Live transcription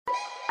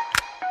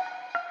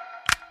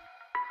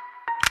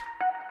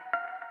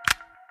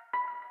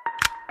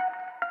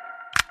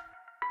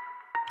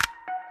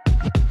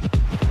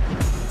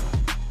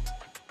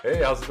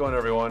Hey, how's it going,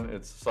 everyone?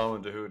 It's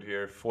Salman Dahoud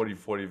here,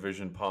 4040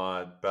 Vision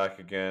Pod, back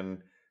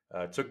again.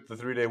 Took the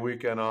 3 day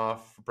weekend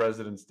off for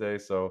President's Day,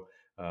 so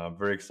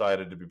very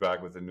excited to be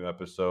back with a new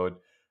episode.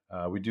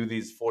 We do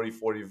these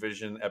 4040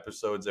 Vision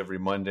episodes every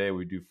Monday.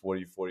 We do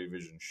 4040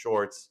 Vision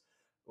shorts.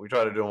 We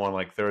try to do them on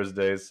like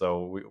Thursdays,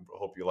 so we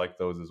hope you like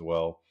those as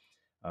well.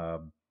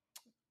 Um,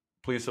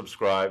 Please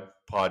subscribe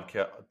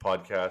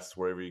podcasts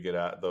wherever you get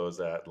at those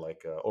at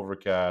like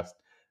Overcast,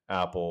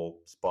 Apple,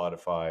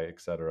 Spotify,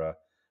 etc.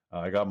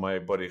 I got my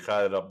buddy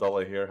Khalid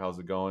Abdullah here. How's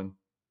it going?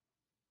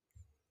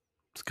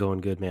 It's going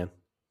good, man.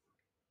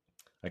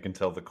 I can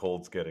tell the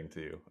cold's getting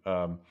to you.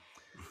 What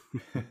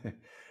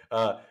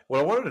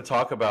I wanted to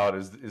talk about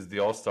is the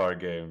All Star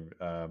game.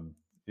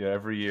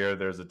 Every year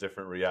there's a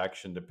different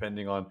reaction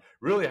depending on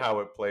really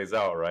how it plays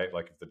out, right?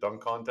 Like if the dunk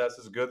contest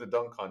is good, the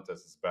dunk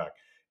contest is back.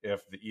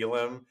 If the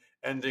Elam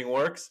ending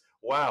works,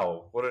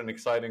 wow, what an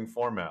exciting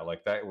format!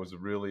 Like that was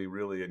really,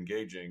 really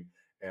engaging,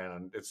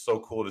 and it's so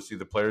cool to see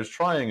the players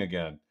trying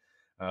again.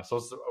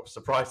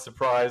 Surprise,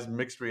 surprise,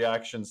 mixed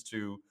reactions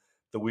to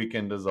the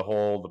weekend as a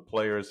whole. The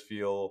players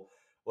feel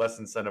less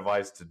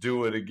incentivized to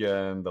do it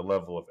again. The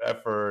level of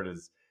effort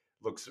is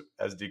looks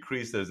as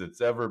decreased as it's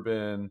ever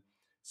been.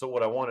 So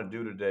what I want to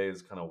do today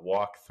is kind of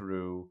walk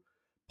through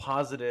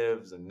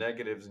positives and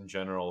negatives in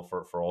general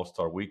for All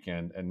Star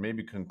Weekend, and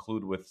maybe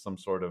conclude with some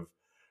sort of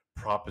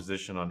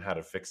proposition on how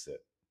to fix it.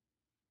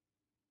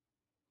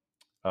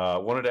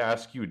 Wanted to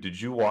ask you,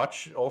 did you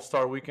watch All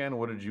Star Weekend?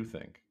 What did you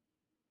think?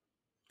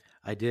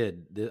 I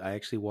did. I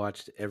actually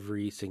watched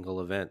every single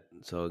event,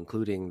 so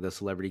including the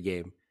celebrity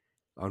game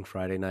on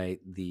Friday night,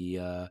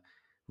 the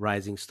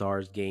Rising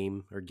Stars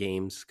game or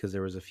games, because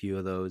there was a few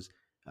of those.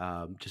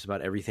 Just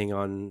about everything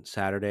on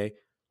Saturday,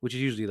 which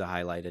is usually the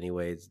highlight,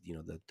 anyways. You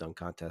know, the dunk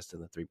contest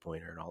and the 3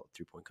 pointer and all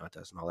 3 point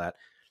contest and all that.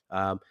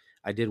 Um,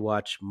 I did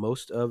watch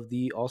most of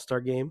the All Star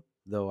game,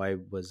 though I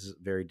was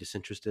very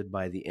disinterested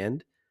by the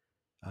end,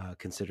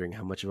 considering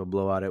how much of a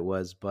blowout it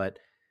was. But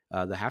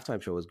the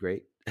halftime show was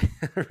great.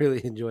 I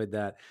really enjoyed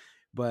that.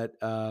 But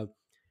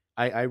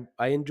I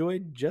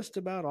enjoyed just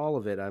about all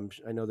of it.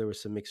 I know there were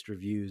some mixed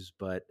reviews,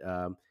 but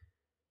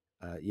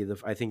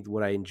I think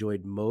what I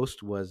enjoyed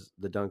most was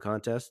the dunk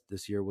contest.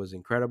 This year was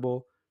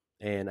incredible,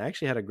 and I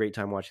actually had a great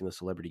time watching the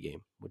celebrity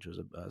game, which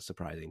was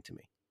surprising to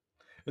me.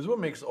 Is what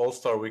makes All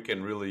Star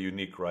Weekend really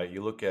unique, right?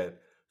 You look at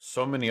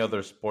so many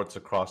other sports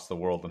across the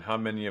world, and how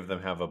many of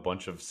them have a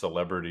bunch of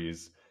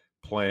celebrities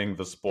playing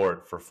the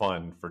sport for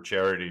fun, for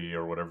charity,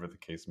 or whatever the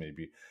case may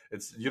be.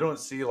 It's you don't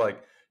see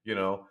like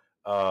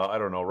I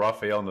don't know,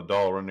 Rafael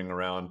Nadal running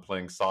around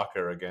playing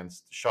soccer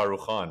against Shah Rukh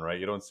Khan, right?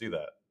 You don't see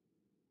that.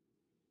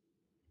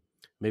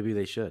 Maybe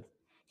they should.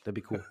 That'd be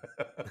cool.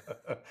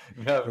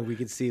 You have Or we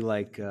could see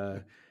like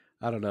I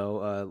don't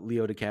know,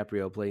 Leo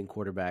DiCaprio playing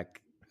quarterback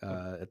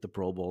at the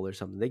Pro Bowl or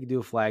something. They could do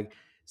a flag.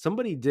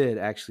 Somebody did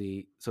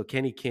actually. So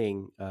Kenny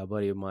King, a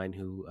buddy of mine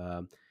who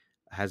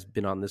has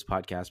been on this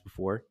podcast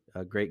before,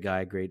 a great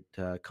guy, great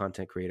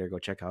content creator. Go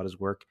check out his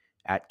work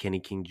at Kenny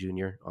King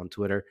Jr. on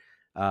Twitter.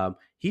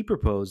 He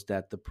proposed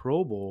that the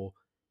Pro Bowl,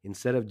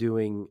 instead of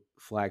doing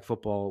flag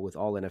football with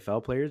all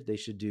NFL players, they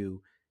should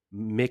do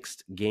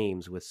mixed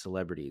games with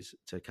celebrities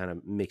to kind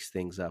of mix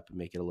things up and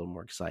make it a little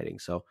more exciting.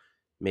 So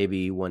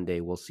maybe one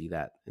day we'll see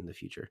that in the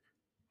future.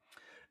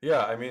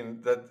 Yeah, I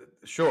mean that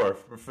sure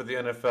for the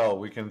NFL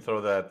we can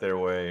throw that their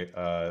way.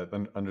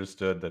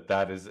 Understood that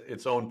that is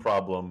its own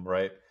problem,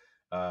 right?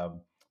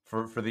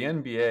 For the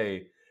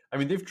NBA, I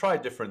mean they've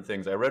tried different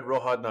things. I read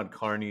Rohad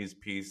Nadkarni's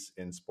piece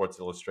in Sports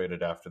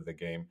Illustrated after the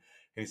game,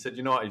 and he said,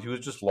 he was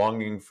just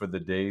longing for the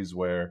days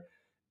where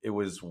it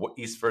was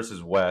East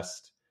versus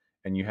West,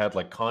 and you had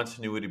like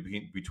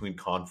continuity between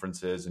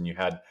conferences, and you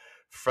had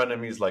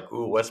frenemies like,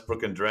 ooh,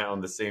 Westbrook and Durant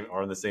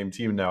are on the same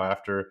team now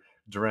after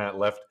Durant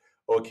left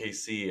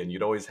OKC, and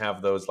you'd always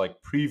have those like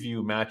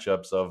preview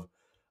matchups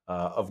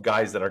of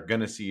guys that are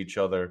going to see each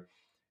other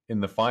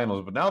in the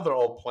finals. But now they're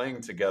all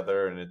playing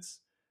together, and it's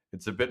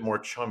a bit more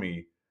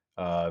chummy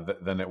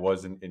than it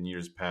was in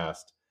years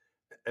past.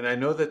 And I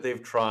know that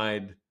they've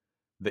tried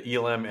the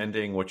ELM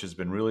ending, which has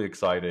been really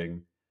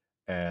exciting,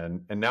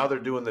 and now they're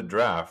doing the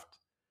draft.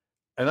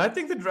 And I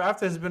think the draft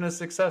has been a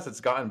success.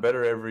 It's gotten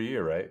better every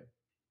year, right?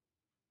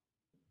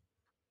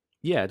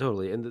 Yeah,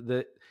 totally. And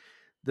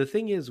the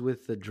thing is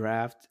with the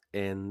draft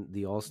and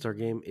the All-Star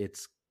game,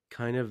 it's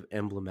kind of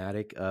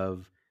emblematic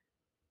of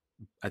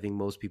I think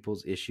most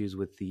people's issues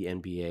with the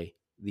NBA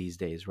these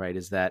days, right?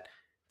 Is that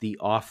the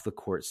off the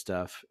court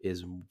stuff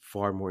is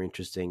far more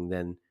interesting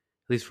than,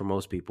 at least for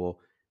most people,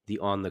 the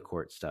on the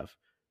court stuff,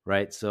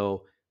 right?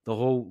 So the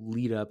whole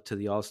lead up to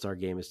the All Star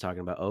game is talking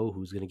about, oh,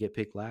 who's going to get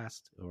picked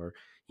last, or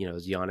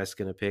is Giannis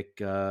going to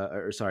pick,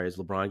 or sorry, is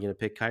LeBron going to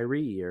pick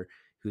Kyrie, or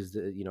who's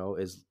the,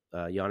 is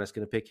Giannis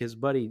going to pick his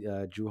buddy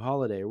Drew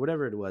Holiday, or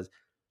whatever it was.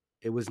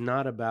 It was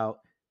not about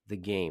the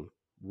game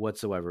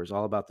whatsoever. It's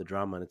all about the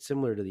drama. And it's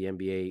similar to the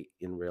NBA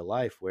in real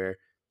life where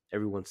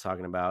everyone's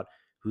talking about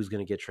who's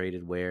going to get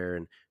traded where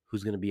and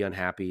who's going to be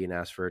unhappy and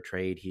ask for a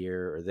trade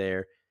here or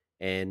there.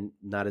 And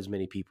not as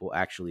many people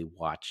actually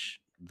watch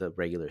the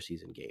regular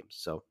season games.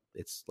 So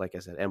it's, like I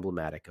said,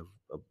 emblematic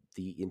of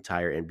the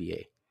entire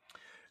NBA.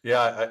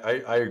 Yeah,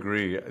 I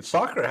agree.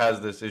 Soccer has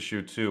this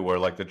issue too, where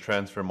like the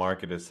transfer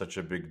market is such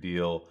a big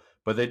deal,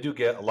 but they do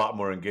get a lot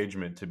more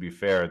engagement. To be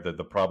fair,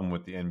 the problem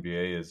with the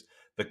NBA is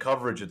the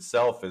coverage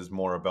itself is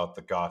more about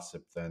the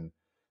gossip than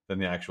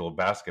the actual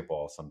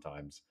basketball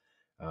sometimes.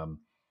 Um,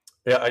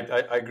 yeah,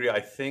 I agree. I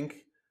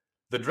think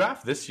the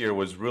draft this year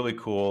was really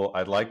cool.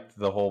 I liked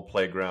the whole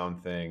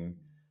playground thing.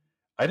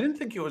 I didn't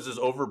think it was as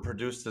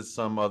overproduced as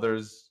some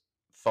others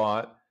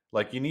thought.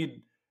 Like you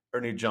need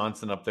Ernie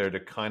Johnson up there to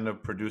kind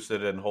of produce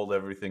it and hold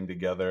everything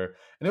together.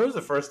 And it was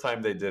the first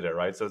time they did it,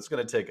 right? So it's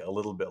going to take a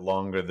little bit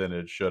longer than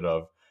it should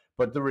have.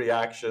 But the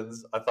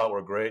reactions I thought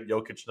were great.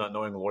 Jokic not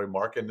knowing Lauri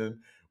Markkanen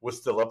was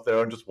still up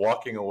there and just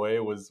walking away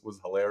was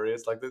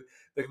hilarious. Like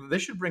they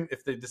should bring,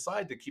 if they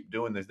decide to keep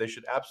doing this, they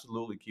should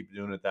absolutely keep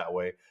doing it that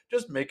way.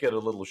 Just make it a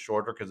little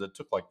shorter because it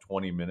took like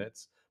 20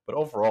 minutes. But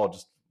overall,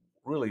 just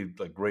really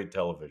like great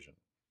television.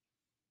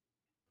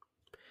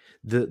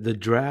 The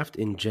draft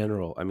in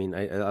general, I mean,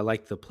 I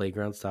like the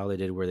playground style they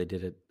did, where they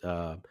did it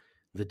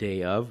the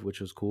day of,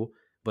 which was cool.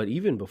 But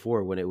even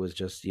before, when it was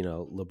just,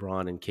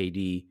 LeBron and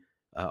KD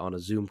on a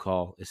Zoom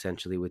call,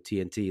 essentially with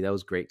TNT, that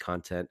was great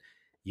content.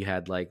 You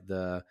had like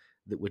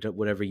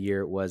whatever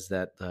year it was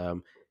that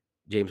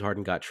James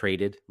Harden got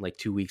traded, like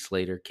 2 weeks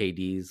later,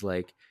 KD's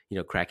like,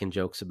 cracking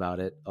jokes about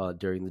it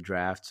during the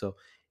draft. So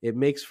it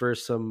makes for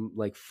some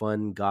like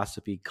fun,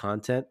 gossipy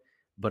content.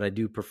 But I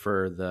do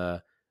prefer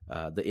the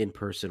in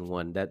person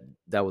one.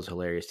 That was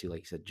hilarious too.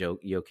 Like you said,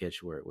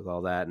 Jokic with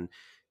all that, and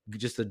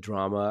just the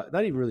drama.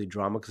 Not even really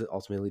drama, because it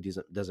ultimately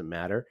doesn't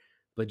matter.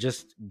 But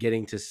just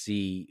getting to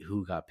see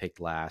who got picked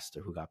last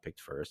or who got picked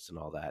first and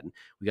all that. And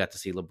we got to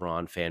see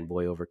LeBron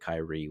fanboy over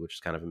Kyrie, which is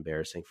kind of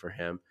embarrassing for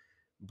him.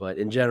 But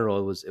in general,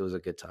 it was a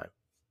good time.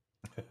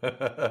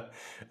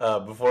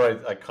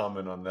 Before I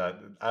comment on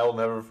that, I'll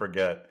never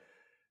forget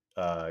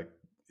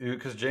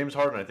because James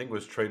Harden, I think,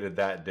 was traded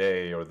that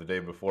day or the day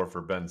before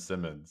for Ben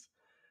Simmons,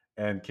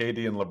 and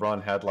KD and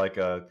LeBron had like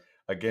a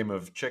game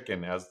of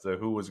chicken as to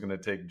who was going to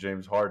take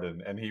James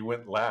Harden, and he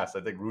went last.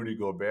 I think Rudy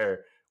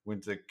Gobert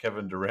went to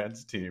Kevin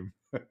Durant's team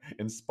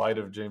in spite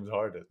of James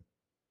Harden.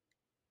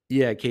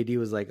 Yeah, KD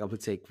was like, "I'm gonna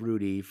take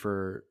Rudy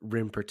for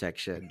rim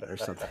protection" or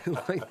something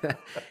like that,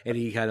 and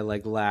he kind of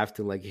like laughed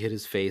and like hit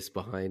his face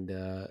behind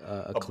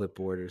a A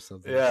clipboard or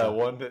something. Yeah,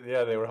 So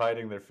yeah, they were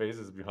hiding their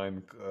faces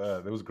behind.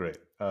 It was great.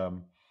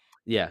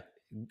 yeah,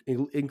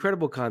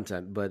 incredible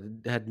content, but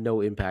it had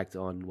no impact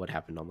on what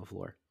happened on the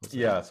floor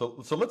whatsoever. Yeah,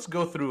 so let's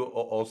go through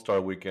All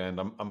Star Weekend.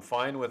 I'm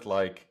fine with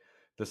like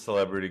the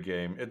celebrity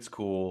game. It's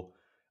cool.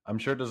 I'm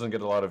sure it doesn't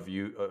get a lot of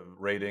view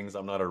ratings.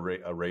 I'm not a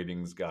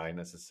ratings guy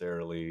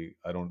necessarily.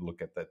 I don't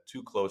look at that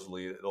too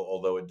closely,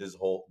 although it does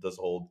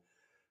hold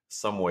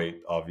some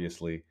weight,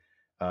 obviously.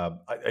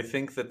 I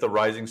think that the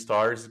Rising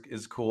Stars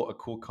is cool, a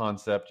cool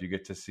concept. You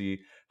get to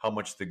see how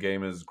much the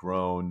game has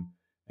grown,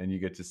 and you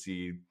get to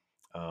see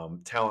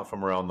talent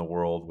from around the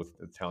world with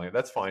the talent.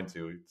 That's fine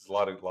too. There's a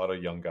lot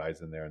of young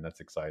guys in there, and that's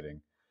exciting.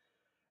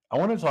 I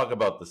want to talk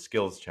about the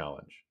skills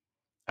challenge.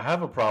 I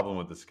have a problem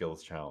with the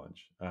skills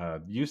challenge.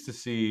 Used to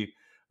see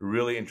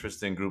really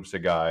interesting groups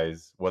of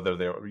guys, whether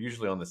they were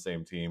usually on the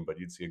same team, but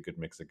you'd see a good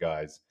mix of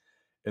guys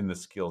in the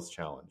skills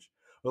challenge.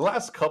 The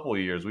last couple of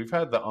years, we've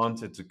had the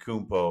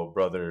Antetokounmpo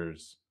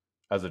brothers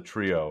as a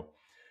trio,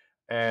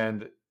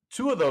 and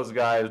two of those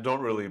guys don't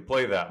really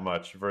play that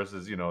much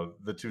versus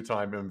the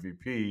two-time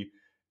MVP,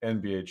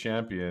 NBA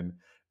champion.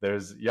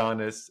 There's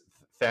Giannis,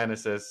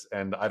 Thanasis,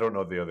 and I don't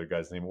know the other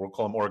guy's name. We'll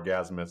call him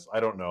Orgasmus. I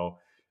don't know,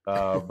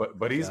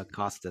 but he's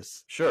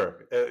Costas.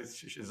 sure,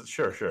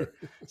 sure.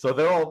 So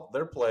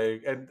they're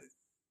playing, and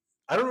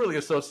I don't really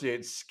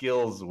associate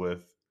skills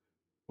with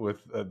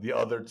the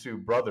other two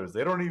brothers.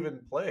 They don't even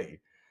play.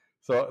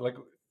 So like,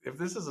 if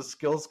this is a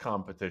skills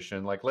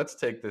competition, like let's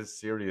take this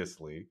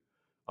seriously.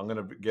 I'm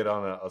gonna get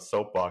on a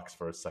soapbox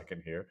for a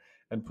second here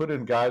and put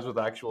in guys with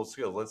actual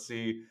skills. Let's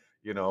see,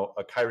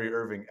 a Kyrie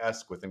Irving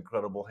esque with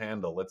incredible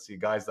handle. Let's see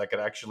guys that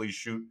could actually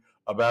shoot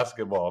a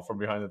basketball from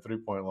behind the 3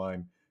 point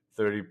line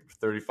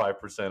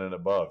 35% and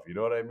above. You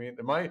know what I mean?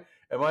 Am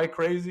I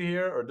crazy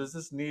here, or does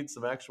this need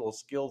some actual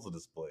skills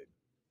displayed?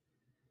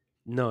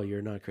 No,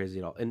 you're not crazy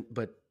at all.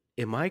 But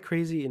am I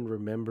crazy in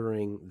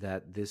remembering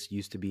that this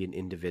used to be an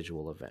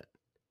individual event?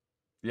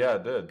 Yeah,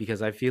 it did.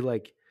 Because I feel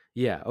like,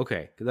 yeah,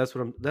 okay, 'cause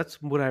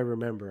that's what I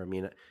remember. I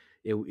mean,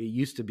 it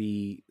used to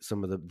be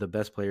some of the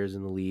best players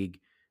in the league.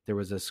 There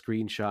was a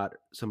screenshot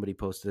somebody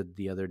posted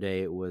the other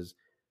day. It was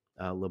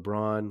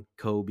LeBron,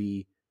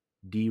 Kobe,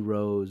 D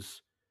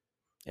Rose,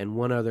 and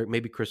one other,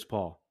 maybe Chris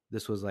Paul.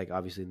 This was like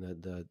obviously in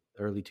the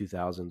early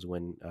 2000s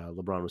when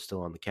LeBron was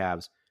still on the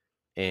Cavs,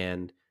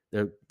 and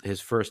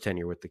his first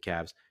tenure with the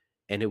Cavs,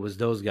 and it was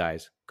those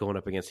guys going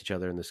up against each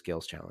other in the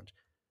skills challenge.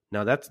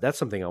 Now that's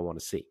something I want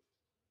to see.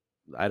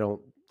 I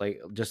don't like,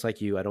 just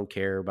like you, I don't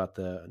care about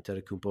the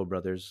Antetokounmpo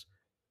brothers.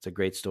 It's a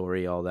great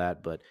story, all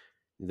that, but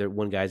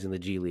one guy's in the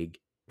G League,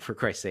 for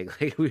Christ's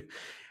sake. Like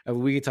I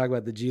mean, we could talk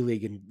about the G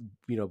League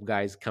and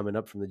guys coming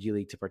up from the G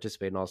League to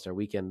participate in All Star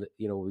Weekend.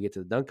 When we get to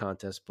the dunk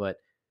contest, but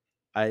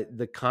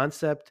the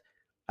concept,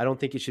 I don't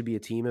think it should be a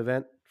team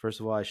event. First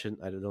of all, I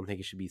don't think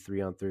it should be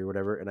 3-on-3 or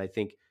whatever. And I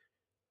think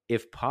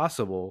if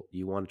possible,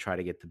 you want to try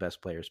to get the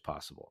best players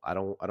possible. I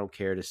don't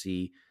care to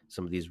see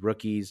some of these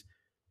rookies.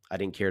 I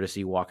didn't care to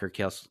see Walker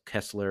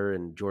Kessler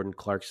and Jordan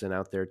Clarkson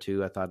out there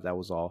too. I thought that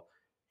was all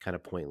kind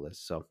of pointless.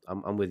 So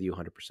I'm with you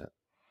 100%.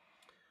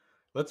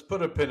 Let's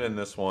put a pin in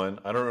this one.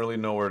 I don't really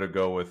know where to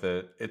go with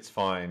it. It's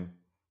fine.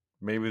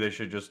 Maybe they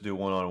should just do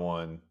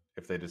one-on-one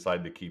if they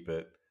decide to keep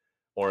it.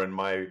 Or in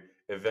my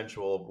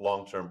eventual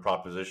long-term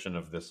proposition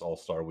of this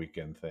All-Star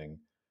Weekend thing,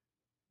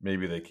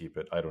 maybe they keep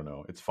it. I don't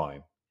know. It's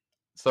fine.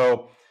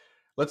 So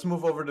let's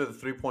move over to the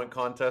three-point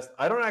contest.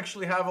 I don't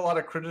actually have a lot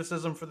of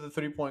criticism for the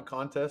three-point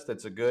contest.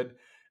 It's a good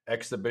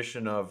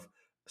exhibition of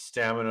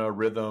stamina,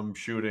 rhythm,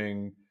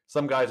 shooting.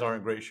 Some guys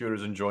aren't great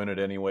shooters and join it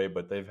anyway,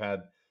 but they've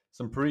had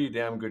some pretty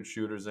damn good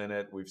shooters in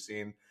it. We've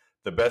seen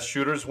the best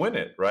shooters win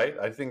it, right?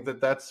 I think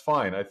that's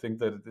fine. I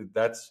think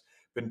that's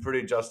been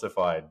pretty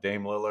justified.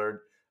 Dame Lillard,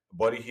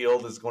 Buddy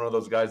Hield is one of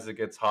those guys that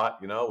gets hot.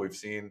 We've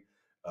seen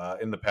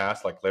in the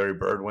past, like Larry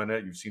Bird win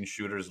it. You've seen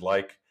shooters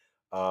like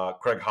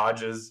Craig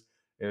Hodges.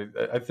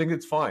 I think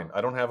it's fine.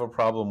 I don't have a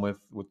problem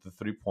with the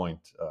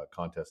three-point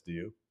contest. Do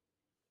you?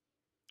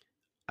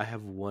 I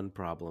have one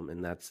problem,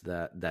 and that's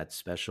that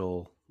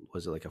special,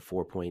 was it like a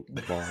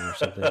 4-point ball or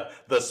something?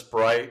 The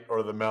Sprite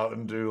or the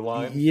Mountain Dew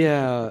line?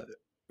 Yeah,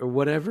 or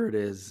whatever it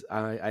is.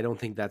 I don't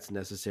think that's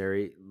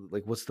necessary.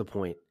 Like, what's the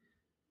point?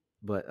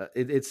 But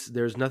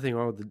there's nothing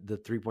wrong with the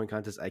 3-point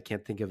contest. I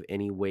can't think of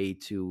any way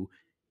to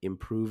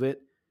improve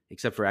it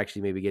except for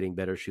actually maybe getting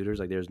better shooters.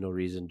 Like, there's no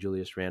reason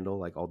Julius Randle,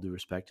 like, all due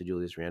respect to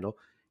Julius Randle,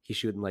 he's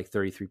shooting like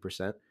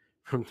 33%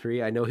 from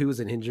three. I know he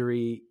was an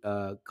injury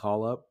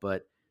call up,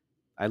 but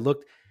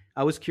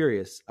I was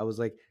curious. I was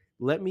like,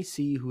 let me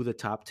see who the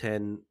top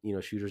 10,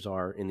 shooters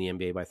are in the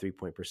NBA by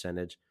 3-point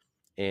percentage.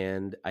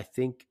 And I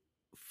think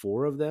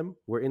 4 of them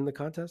were in the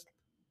contest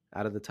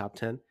out of the top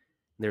 10. And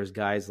there's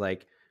guys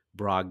like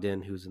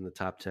Brogdon, who's in the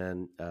top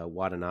 10,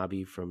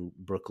 Watanabe from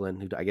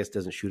Brooklyn, who I guess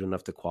doesn't shoot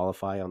enough to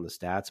qualify on the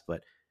stats,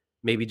 but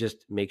maybe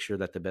just make sure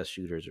that the best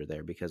shooters are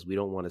there, because we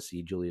don't want to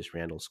see Julius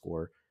Randle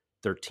score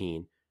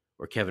 13,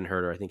 or Kevin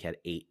Huerter, I think, had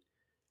 8.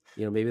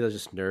 Maybe those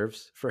just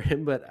nerves for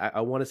him, but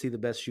I want to see the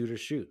best shooters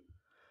shoot.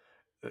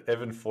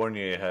 Evan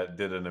Fournier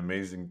did an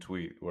amazing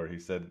tweet where he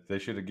said they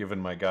should have given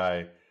my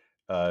guy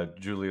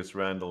Julius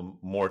Randle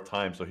more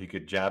time so he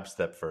could jab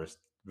step first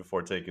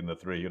before taking the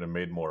three. He'd have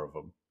made more of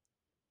them.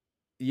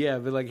 Yeah,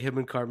 but like him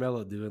and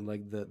Carmelo doing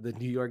like the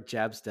New York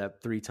jab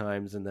step 3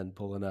 times and then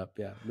pulling up.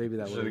 Yeah, maybe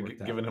that would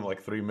have given him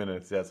like 3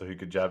 minutes. Yeah, so he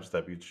could jab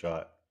step each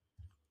shot.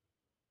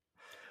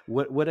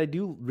 What I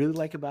do really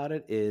like about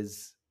it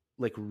is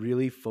like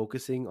really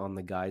focusing on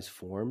the guys'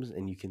 forms,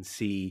 and you can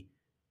see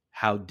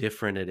how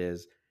different it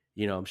is.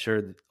 I'm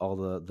sure that all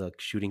the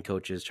shooting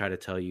coaches try to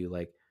tell you,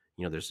 like,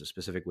 there's a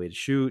specific way to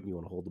shoot and you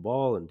want to hold the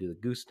ball and do the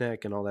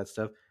gooseneck and all that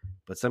stuff.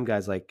 But some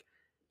guys like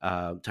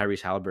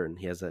Tyrese Halliburton,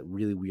 he has that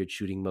really weird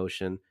shooting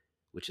motion,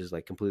 which is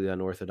like completely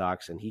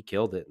unorthodox, and he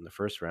killed it in the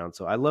first round.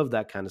 So I love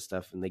that kind of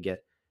stuff. And they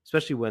get,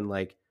 especially when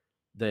like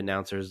the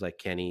announcers like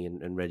Kenny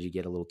and Reggie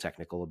get a little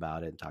technical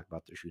about it and talk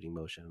about their shooting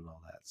motion and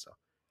all that. So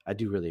I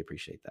do really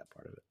appreciate that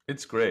part of it.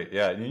 It's great.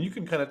 Yeah. And you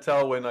can kind of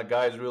tell when a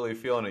guy's really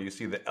feeling it. You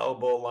see the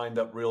elbow lined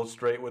up real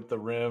straight with the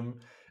rim.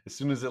 As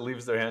soon as it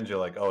leaves their hands, you're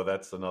like, oh,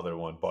 that's another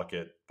one.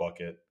 Bucket,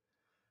 bucket,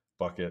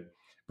 bucket.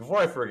 Before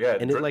I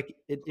forget. And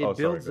it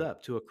builds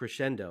up to a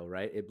crescendo,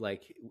 right? It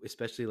like,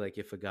 especially like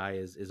if a guy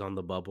is on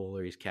the bubble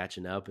or he's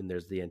catching up and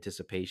there's the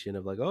anticipation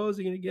of like, oh, is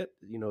he going to get,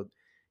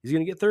 he's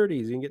going to get 30,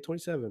 he's going to get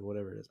 27,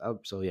 whatever it is.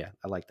 So yeah,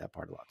 I like that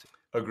part a lot too.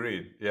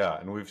 Agreed. Yeah.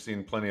 And we've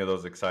seen plenty of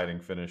those exciting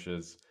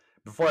finishes.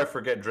 Before I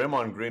forget,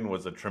 Draymond Green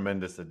was a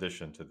tremendous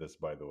addition to this,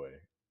 by the way.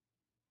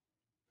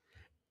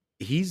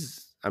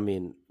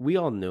 We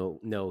all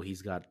know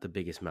he's got the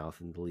biggest mouth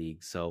in the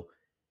league. So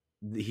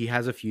he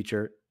has a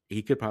future.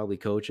 He could probably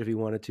coach if he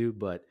wanted to,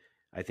 but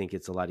I think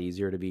it's a lot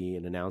easier to be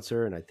an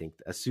announcer. And I think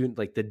as soon,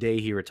 like the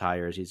day he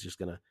retires, he's just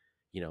going to,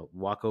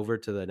 walk over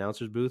to the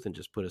announcer's booth and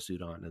just put a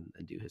suit on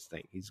and do his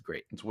thing. He's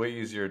great. It's way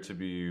easier to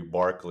be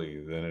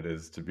Barkley than it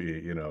is to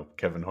be,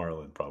 Kevin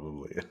Harlan,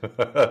 probably.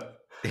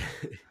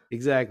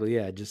 Exactly.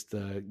 Yeah. Just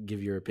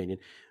give your opinion.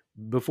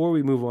 Before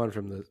we move on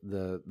from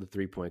the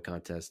 3-point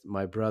contest,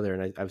 my brother,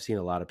 and I've seen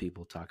a lot of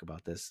people talk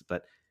about this,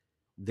 but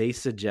they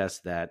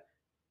suggest that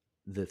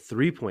the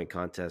 3-point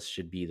contest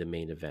should be the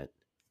main event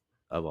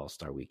of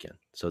All-Star Weekend.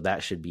 So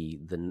that should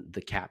be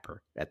the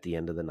capper at the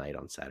end of the night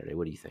on Saturday.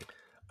 What do you think?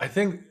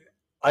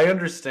 I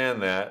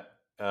understand that.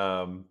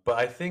 But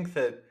I think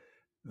that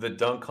the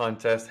dunk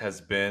contest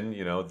has been,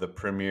 the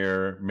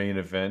premier main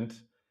event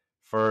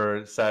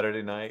for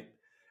Saturday night.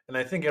 And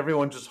I think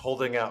everyone's just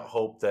holding out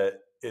hope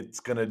that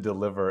it's going to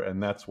deliver,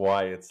 and that's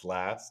why it's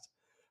last.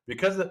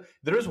 Because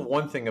there is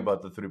one thing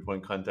about the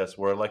 3-point contest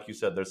where, like you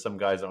said, there's some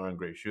guys that aren't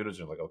great shooters.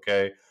 You're like,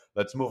 okay,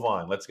 let's move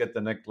on. Let's get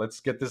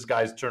this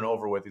guy's turn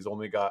over with. He's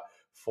only got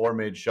 4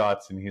 made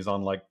shots, and he's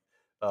on like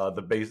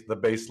the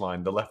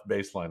baseline, the left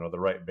baseline or the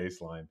right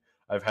baseline.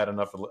 I've had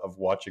enough of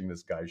watching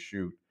this guy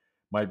shoot.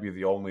 Might be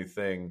the only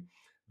thing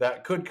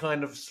that could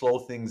kind of slow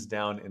things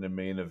down in a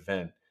main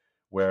event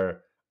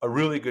where a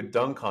really good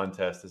dunk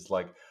contest is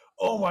like,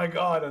 oh my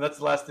god, and that's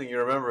the last thing you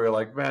remember. You're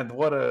like, man,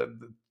 what a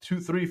 2,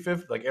 3,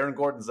 5, like Aaron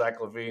Gordon, Zach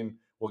LaVine.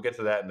 We'll get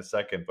to that in a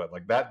second, but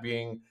like that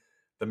being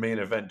the main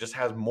event just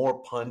has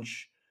more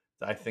punch,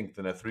 I think,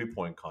 than a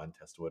 3-point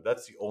contest would.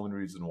 That's the only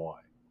reason why,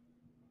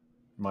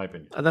 in my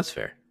opinion. That's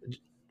fair.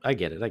 I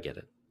get it. I get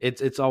it.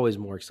 It's always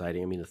more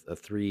exciting. I mean, a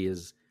three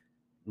is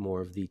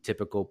more of the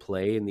typical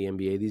play in the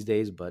NBA these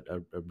days, but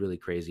a really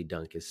crazy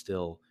dunk is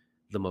still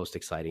the most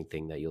exciting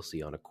thing that you'll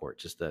see on a court.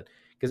 Just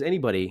because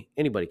anybody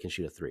can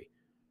shoot a three,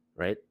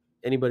 right?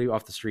 Anybody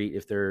off the street,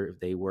 if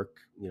they work,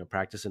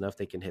 practice enough,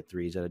 they can hit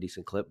threes at a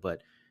decent clip.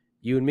 But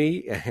you and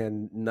me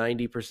and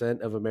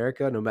 90% of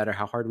America, no matter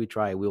how hard we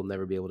try, we'll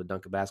never be able to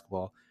dunk a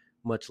basketball,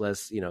 much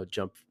less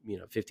jump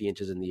 50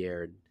 inches in the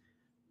air and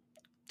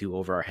do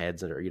over our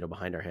heads or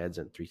behind our heads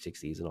and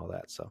 360s and all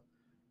that. So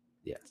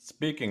yeah.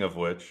 Speaking of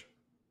which,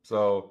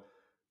 so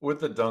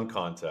with the dunk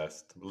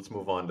contest, let's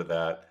move on to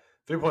that.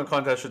 3-point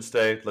contest should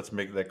stay. Let's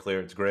make that clear.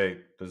 It's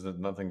great. There's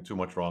nothing too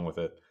much wrong with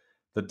it.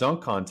 The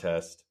dunk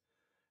contest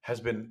has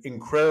been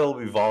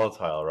incredibly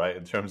volatile, right?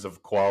 In terms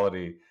of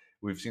quality,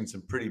 we've seen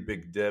some pretty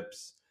big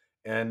dips.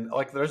 And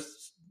like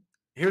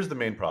here's the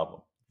main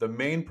problem. The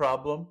main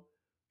problem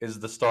is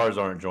the stars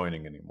aren't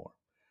joining anymore.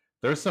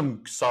 There's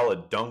some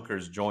solid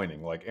dunkers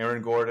joining, like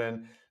Aaron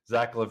Gordon,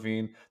 Zach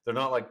LaVine. They're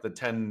not like the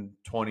 10,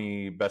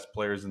 20 best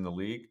players in the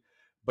league,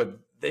 but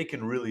they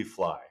can really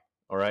fly,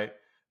 all right?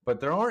 But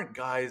there aren't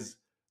guys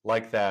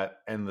like that,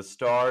 and the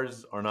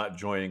stars are not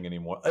joining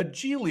anymore. A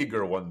G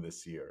Leaguer won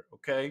this year,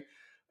 okay?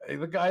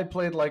 The guy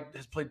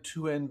has played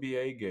 2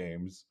 NBA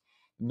games.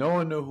 No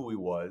one knew who he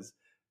was.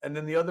 And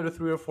then the other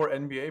 3 or 4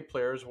 NBA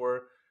players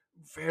were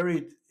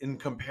very, in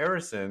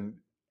comparison,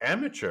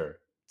 amateur.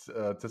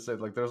 To say,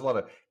 like, there's a lot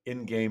of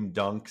in-game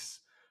dunks,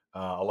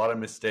 a lot of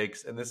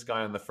mistakes, and this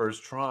guy on the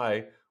first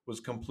try was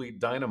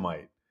complete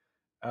dynamite.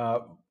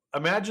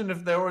 Imagine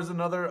if there was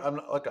another.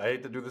 I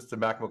hate to do this to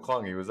Mac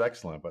McClung; he was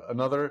excellent, but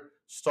another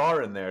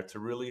star in there to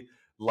really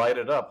light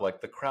it up. Like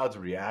the crowd's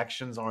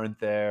reactions aren't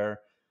there,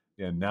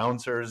 the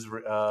announcers'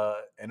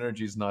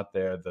 energy's not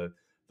there.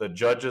 The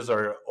judges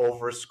are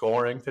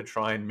overscoring to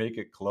try and make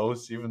it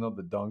close, even though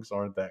the dunks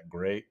aren't that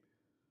great.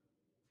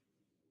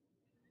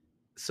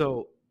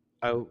 So,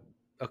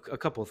 a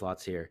couple of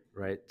thoughts here,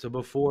 right? So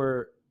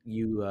before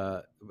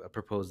you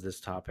proposed this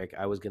topic,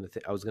 I was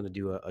gonna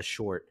do a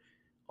short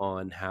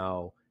on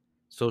how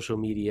social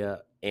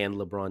media and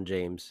LeBron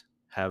James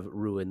have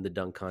ruined the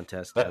dunk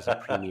contest as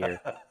a premier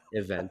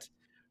event.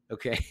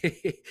 Okay,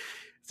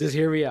 just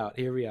hear me out.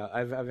 Hear me out.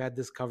 I've had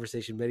this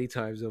conversation many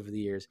times over the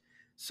years.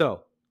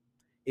 So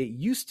it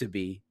used to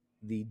be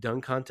the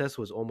dunk contest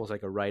was almost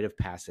like a rite of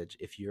passage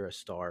if you're a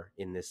star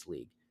in this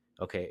league.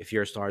 Okay, if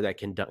you're a star that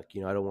can dunk, I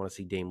don't want to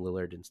see Dame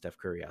Lillard and Steph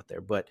Curry out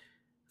there. But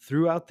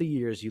throughout the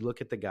years, you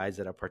look at the guys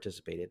that have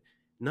participated.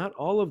 Not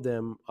all of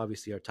them,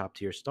 obviously, are top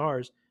tier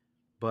stars,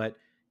 but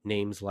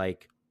names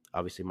like,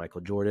 obviously, Michael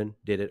Jordan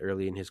did it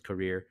early in his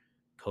career,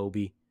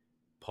 Kobe,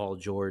 Paul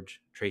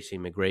George, Tracy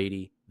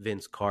McGrady,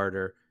 Vince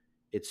Carter,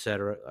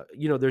 etc.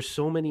 There's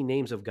so many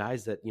names of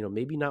guys that,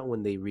 maybe not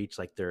when they reach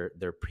like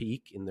their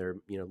peak in their,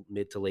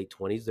 mid to late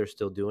 20s, they're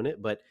still doing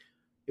it, but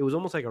it was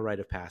almost like a rite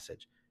of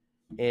passage.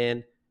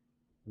 And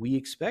we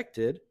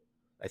expected,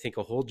 I think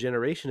a whole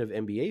generation of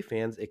NBA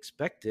fans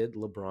expected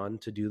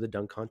LeBron to do the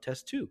dunk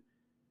contest too.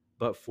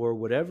 But for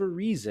whatever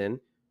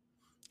reason,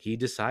 he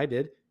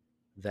decided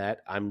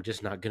that I'm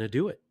just not going to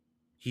do it.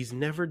 He's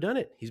never done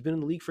it. He's been in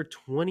the league for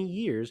 20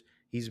 years.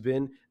 He's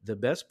been the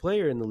best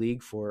player in the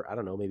league for, I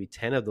don't know, maybe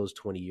 10 of those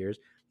 20 years.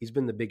 He's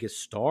been the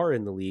biggest star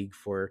in the league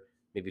for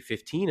maybe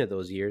 15 of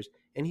those years,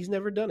 and he's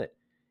never done it.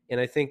 And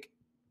I think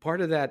part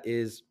of that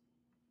is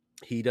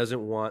he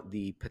doesn't want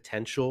the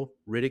potential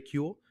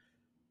ridicule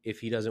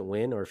if he doesn't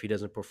win or if he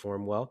doesn't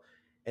perform well.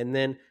 And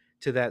then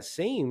to that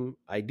same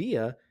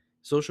idea,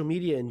 social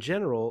media in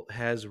general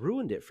has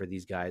ruined it for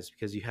these guys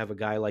because you have a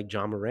guy like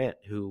John Morant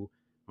who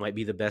might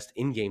be the best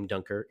in-game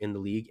dunker in the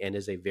league and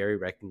is a very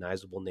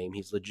recognizable name.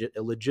 He's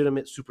a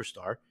legitimate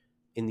superstar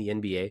in the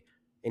NBA,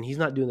 and he's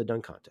not doing the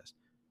dunk contest.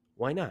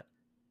 Why not?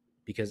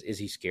 Because is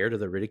he scared of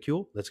the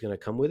ridicule that's going to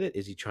come with it?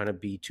 Is he trying to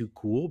be too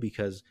cool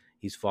because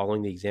he's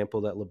following the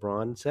example that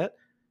LeBron set?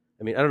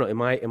 I mean, I don't know.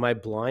 Am I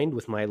blind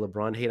with my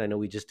LeBron hate? I know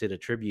we just did a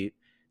tribute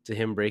to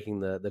him breaking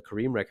the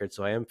Kareem record,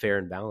 so I am fair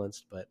and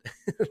balanced, but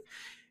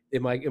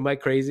am I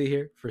crazy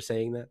here for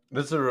saying that?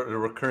 This is a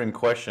recurring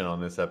question on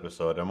this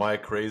episode. Am I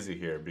crazy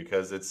here?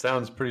 Because it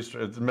sounds pretty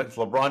strange.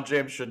 LeBron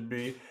James should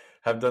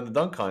have done the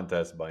dunk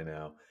contest by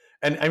now.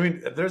 And I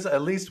mean, there's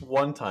at least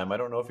one time, I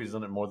don't know if he's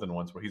done it more than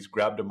once, where he's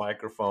grabbed a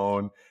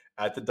microphone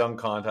at the dunk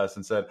contest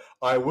and said,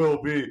 I will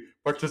be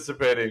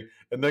participating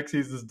in next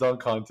season's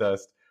dunk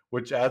contest,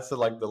 which adds to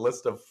like the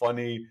list of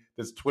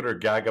this Twitter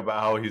gag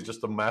about how he's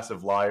just a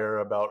massive liar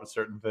about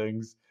certain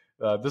things.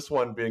 This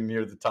one being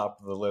near the top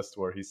of the list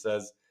where he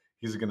says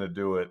he's going to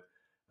do it.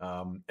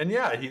 And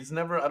yeah, I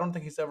don't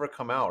think he's ever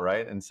come out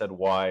right and said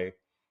why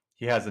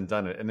he hasn't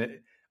done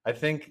it. I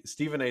think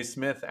Stephen A.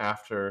 Smith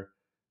after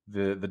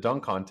the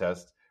dunk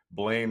contest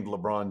blamed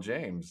LeBron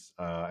James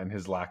and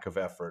his lack of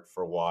effort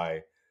for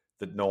why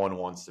that no one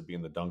wants to be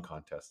in the dunk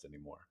contest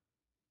anymore.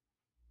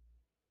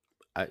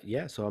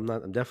 Yeah, so I'm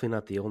definitely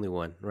not the only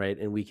one, right?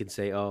 And we can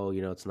say, oh,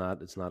 it's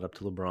not up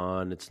to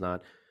LeBron, it's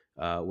not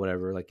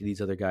whatever. Like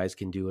these other guys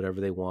can do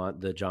whatever they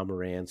want, the John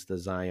Morants, the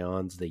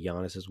Zions, the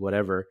Giannis's,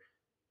 whatever.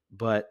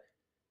 But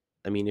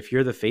I mean, if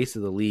you're the face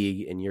of the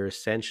league and you're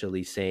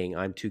essentially saying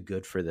I'm too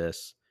good for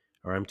this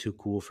or I'm too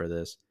cool for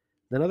this,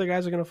 then other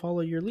guys are going to follow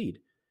your lead.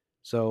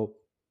 So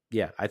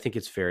yeah, I think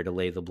it's fair to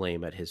lay the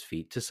blame at his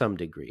feet to some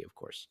degree, of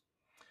course.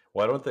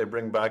 Why don't they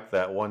bring back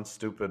that one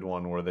stupid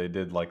one where they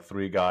did like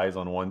three guys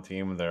on one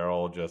team and they're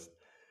all just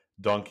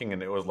dunking,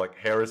 and it was like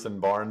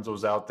Harrison Barnes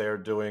was out there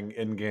doing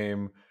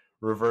in-game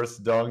reverse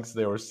dunks.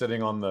 They were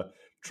sitting on the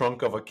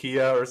trunk of a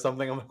Kia or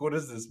something. I'm like, what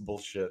is this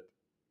bullshit?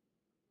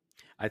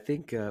 I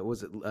think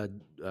was it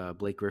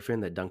Blake Griffin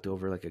that dunked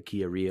over like a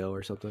Kia Rio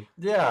or something?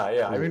 Yeah.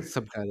 I Or mean,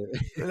 some kind of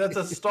that's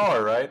a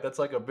star, right? That's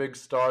like a big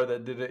star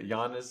that did it.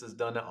 Giannis has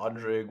done it.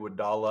 Andre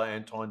Iguodala,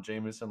 Anton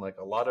Jameson, like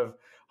a lot of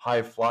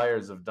high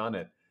flyers have done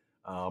it,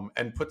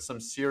 and put some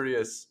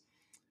serious,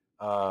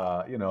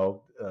 swag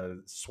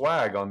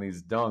on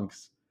these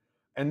dunks.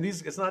 And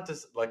these, it's not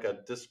just like a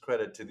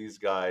discredit to these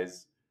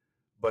guys,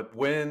 but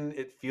when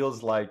it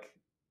feels like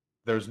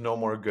there's no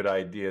more good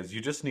ideas,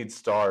 you just need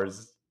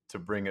stars to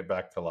bring it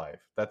back to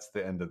life. That's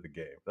the end of the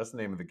game. That's the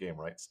name of the game,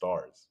 right?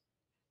 Stars.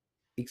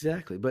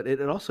 Exactly. But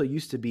it also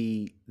used to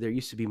be there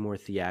used to be more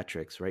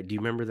theatrics, right? Do you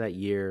remember that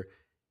year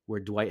where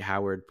Dwight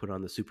Howard put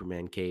on the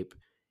Superman cape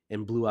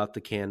and blew out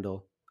the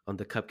candle on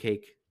the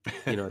cupcake,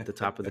 at the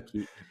top of the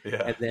key?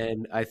 Yeah. And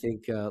then I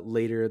think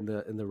later in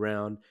the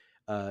round,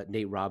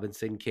 Nate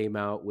Robinson came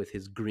out with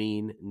his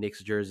green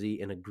Knicks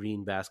jersey and a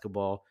green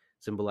basketball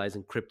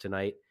symbolizing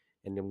kryptonite,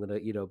 and I'm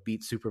gonna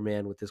beat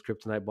Superman with this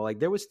kryptonite ball. Like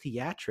there was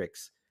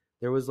theatrics,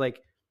 there was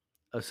like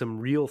some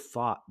real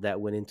thought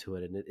that went into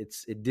it, and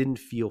it didn't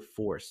feel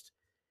forced.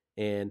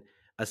 And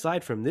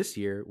aside from this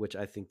year, which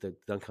I think the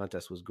dunk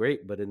contest was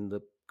great, but in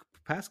the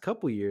past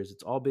couple years,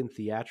 it's all been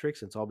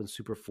theatrics, and it's all been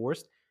super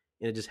forced,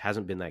 and it just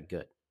hasn't been that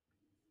good.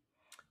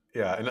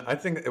 Yeah. And I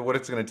think what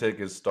it's going to take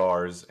is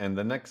stars. And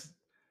the next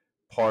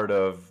part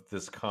of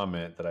this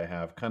comment that I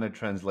have kind of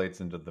translates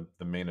into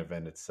the main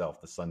event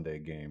itself, the Sunday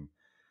game.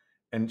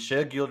 And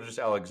Shea Gilgeous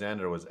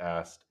Alexander was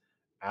asked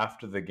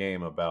after the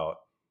game about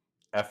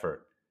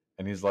effort.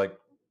 And he's like,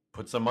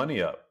 put some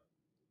money up.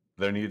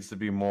 There needs to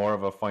be more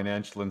of a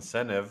financial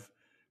incentive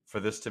for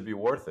this to be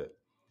worth it.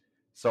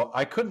 So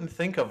I couldn't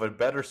think of a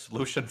better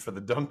solution for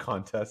the dunk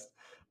contest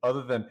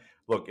other than,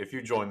 look, if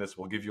you join this,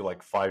 we'll give you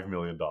like $5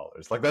 million.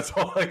 Like that's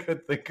all I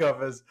could think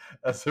of as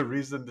a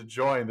reason to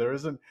join. There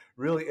isn't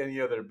really any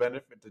other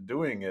benefit to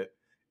doing it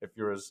if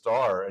you're a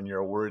star and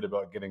you're worried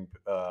about getting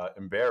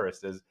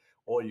embarrassed. Is,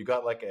 well, you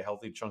got like a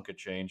healthy chunk of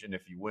change, and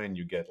if you win,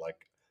 you get like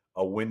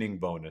a winning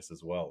bonus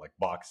as well, like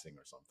boxing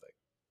or something.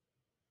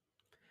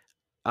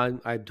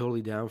 I'm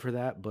totally down for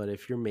that, but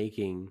if you're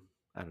making,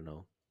 I don't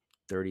know,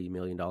 $30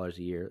 million a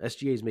year,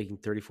 SGA is making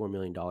 $34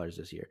 million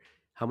this year.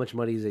 How much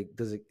money is it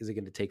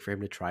going to take for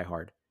him to try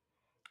hard?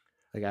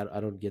 Like I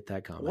don't get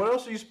that comment. What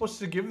else are you supposed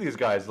to give these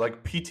guys?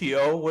 Like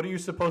PTO? What are you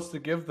supposed to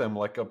give them?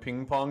 Like a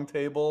ping pong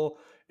table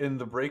in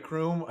the break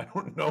room? I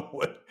don't know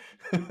what.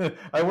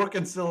 I work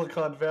in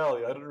Silicon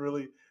Valley. I don't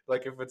really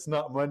like if it's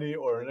not money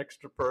or an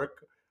extra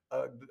perk.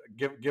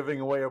 Giving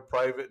away a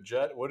private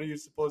jet. What are you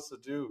supposed to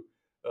do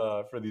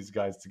for these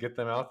guys to get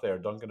them out there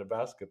dunking a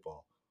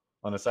basketball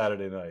on a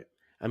Saturday night?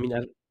 I mean,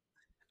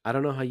 I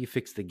don't know how you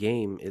fix the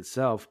game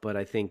itself, but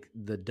I think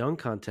the dunk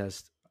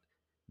contest,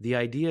 the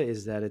idea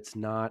is that it's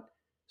not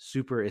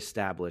super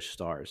established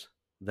stars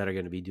that are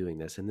going to be doing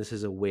this. And this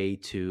is a way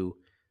to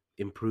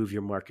improve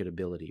your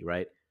marketability,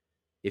 right?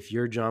 If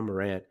you're John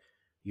Morant,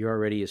 you're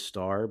already a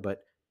star,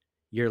 but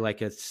you're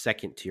like a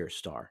second tier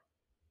star,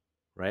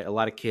 right? A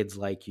lot of kids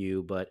like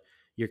you, but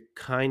you're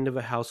kind of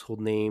a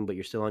household name, but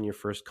you're still on your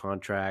first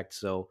contract.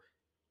 So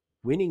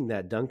winning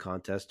that dunk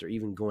contest or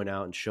even going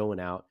out and showing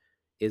out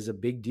is a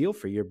big deal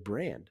for your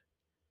brand,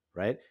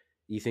 right?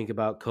 You think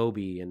about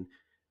Kobe and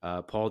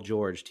Paul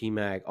George, T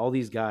Mac, all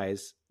these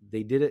guys,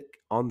 they did it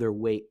on their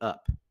way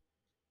up.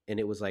 And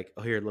it was like,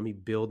 oh, here, let me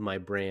build my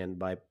brand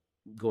by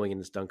going in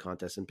this dunk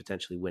contest and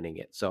potentially winning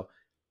it. So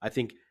I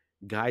think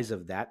guys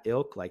of that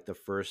ilk, like the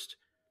first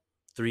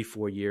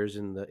 3-4 years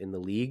in the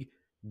league,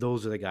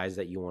 those are the guys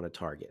that you want to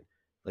target.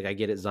 Like I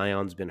get it,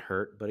 Zion's been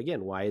hurt, but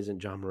again, why isn't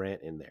John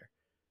Morant in there?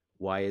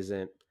 Why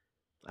isn't,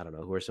 I don't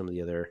know, who are some of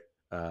the other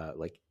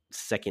like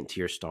second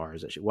tier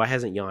stars? Why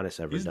hasn't Giannis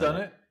ever He's done done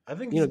it? it. I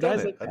think he's done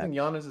Guys it. like I that. think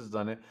Giannis has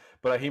done it,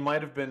 but he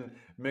might have been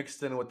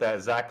mixed in with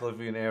that Zach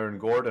LaVine, Aaron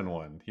Gordon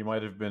one. He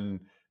might have been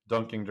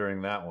dunking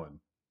during that one.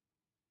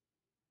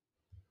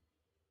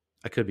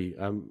 I could be.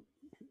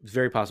 It's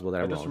very possible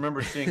that I I'm just wrong.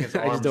 remember seeing his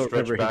I just arm don't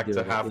stretch remember him back to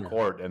doing it. half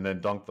court and then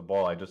dunk the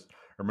ball. I just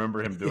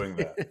remember him doing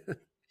that.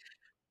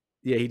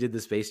 Yeah, he did the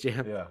Space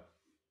Jam. Yeah.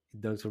 He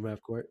dunks from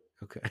half court.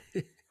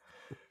 Okay.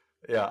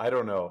 Yeah, I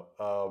don't know.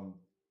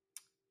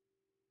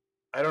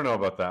 I don't know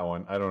about that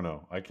one. I don't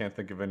know. I can't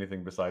think of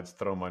anything besides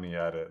throw money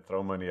at it.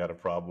 Throw money at a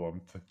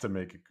problem to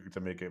make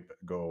it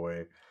go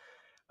away.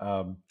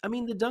 Um, I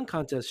mean, the dunk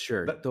contest,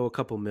 sure, that throw a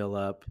couple mil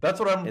up, that's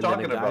what I'm and then a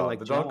talking guy about. like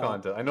The dunk Ja.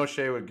 contest. I know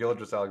Shea with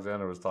Gilgis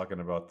Alexander was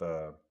talking about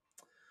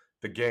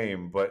the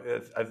game, but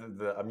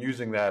I'm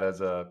using that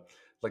as a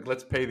like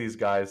let's pay these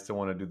guys to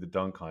want to do the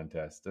dunk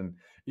contest. And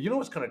you know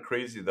what's kind of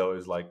crazy though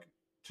is like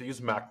to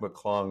use Mac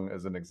McClung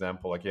as an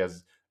example. Like he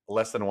has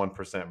less than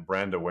 1%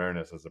 brand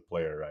awareness as a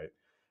player, right?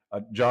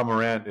 John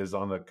Morant is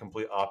on the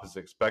complete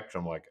opposite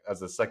spectrum. Like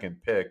as a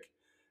second pick,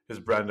 his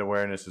brand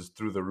awareness is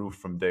through the roof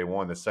from day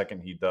one. The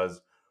second he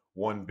does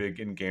one big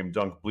in-game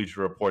dunk,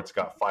 Bleacher Report's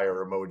got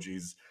fire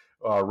emojis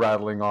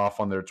rattling off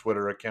on their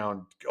Twitter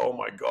account. Oh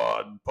my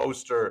God,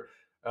 poster.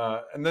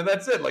 And then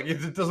that's it. Like he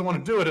doesn't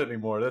want to do it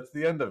anymore. That's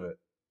the end of it.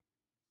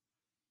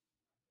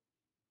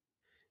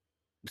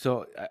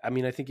 So I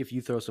mean, I think if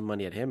you throw some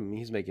money at him,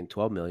 he's making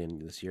 12 million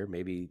this year.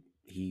 Maybe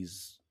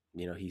he's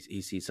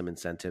he sees some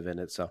incentive in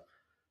it. So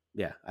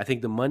yeah, I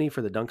think the money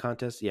for the dunk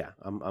contest, yeah,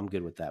 I'm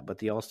good with that. But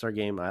the All Star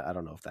game, I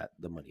don't know if that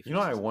the money You know,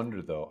 I fixes it.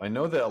 wonder though. I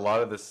know that a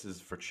lot of this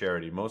is for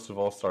charity. Most of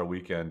All Star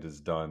Weekend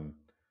is done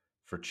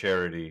for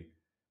charity,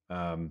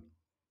 um,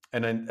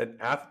 and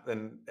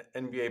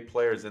NBA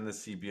players in the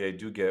CBA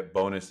do get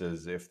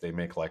bonuses if they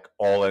make like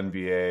All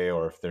NBA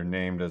or if they're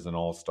named as an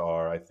All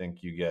Star. I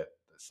think you get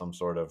some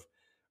sort of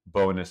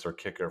bonus or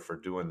kicker for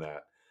doing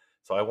that.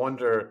 So I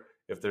wonder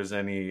if there's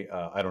any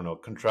I don't know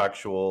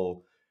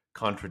contractual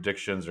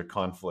contradictions or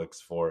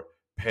conflicts for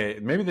pay.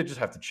 Maybe they just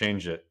have to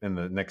change it in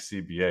the next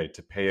CBA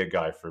to pay a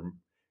guy for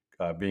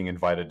being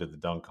invited to the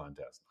dunk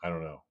contest. I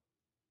don't know.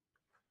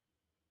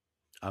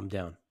 I'm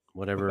down.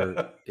 Whatever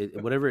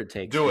it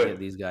takes Do to get it.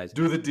 these guys.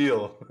 Do the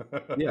deal.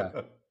 Yeah,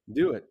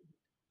 do it.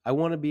 I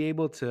want to be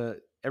able to.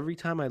 Every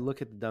time I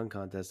look at the dunk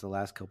contest, the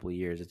last couple of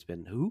years, it's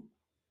been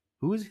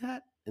who is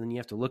that? And then you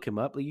have to look him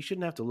up. Like you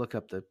shouldn't have to look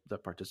up the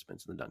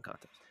participants in the dunk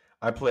contest.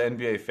 I play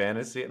NBA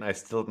fantasy and I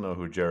still don't know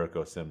who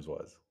Jericho Sims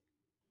was.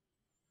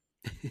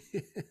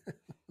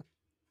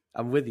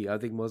 I'm with you. I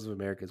think most of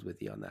America's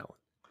with you on that one.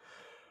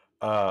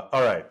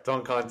 All right,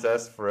 dunk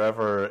contest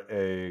forever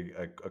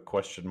a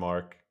question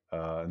mark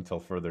until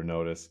further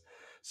notice.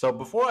 So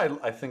before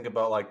I think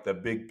about like the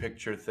big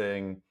picture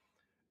thing,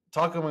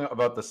 talking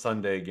about the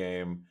Sunday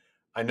game,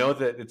 I know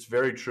that it's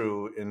very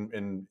true.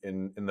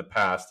 In the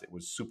past, it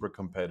was super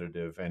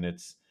competitive and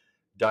it's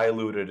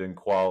diluted in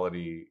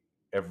quality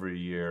every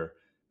year.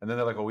 And then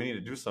they're like, "Oh, we need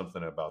to do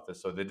something about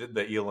this." So they did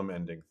the Elam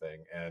ending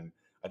thing, and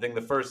I think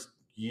the first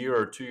year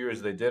or 2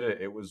 years they did it,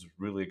 it was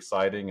really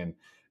exciting, and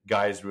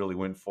guys really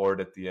went for it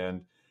at the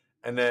end.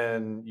 And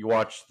then you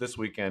watch this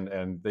weekend,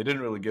 and they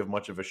didn't really give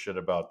much of a shit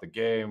about the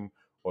game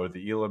or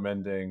the Elam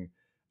ending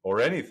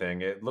or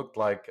anything. It looked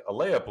like a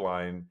layup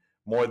line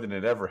more than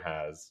it ever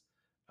has.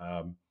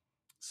 Um,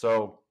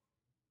 so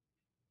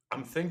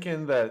I'm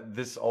thinking that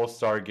this All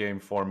Star game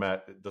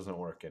format doesn't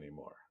work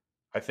anymore.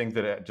 I think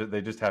that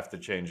they just have to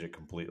change it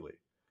completely.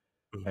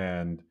 Mhm.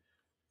 And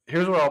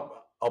here's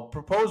what I'll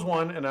propose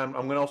one, and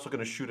I'm also going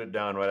to shoot it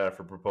down right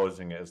after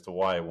proposing it as to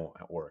why it won't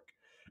work.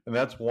 And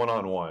that's one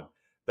on one.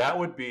 That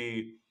would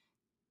be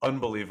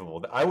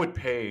unbelievable. I would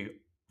pay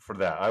for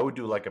that. I would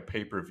do like a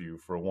pay per view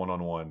for a one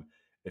on one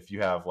if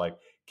you have like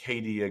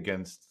KD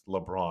against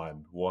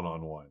LeBron one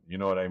on one. You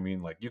know what I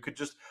mean? Like you could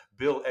just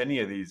bill any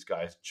of these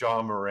guys,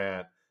 John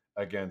Morant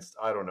against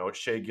I don't know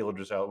Shea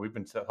Gilgeous out. We've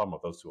been talking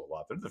about those two a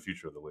lot. They're the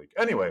future of the league.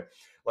 Anyway,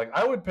 like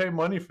I would pay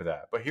money for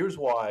that. But here's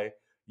why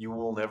you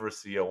will never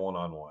see a one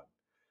on one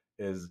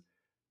is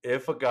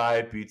if a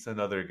guy beats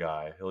another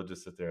guy, he'll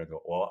just sit there and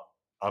go, "Well,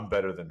 I'm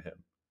better than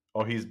him.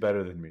 Oh, he's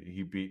better than me.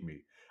 He beat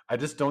me." I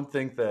just don't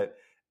think that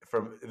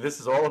from this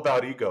is all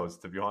about egos,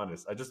 to be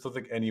honest. I just don't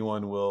think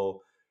anyone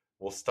will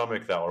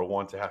stomach that or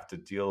want to have to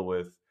deal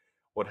with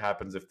what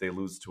happens if they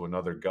lose to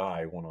another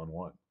guy one on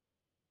one.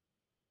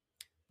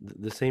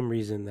 The same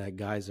reason that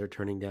guys are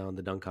turning down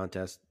the dunk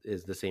contest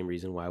is the same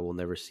reason why we'll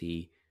never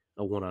see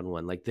a one on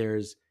one. Like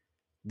there's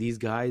these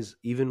guys,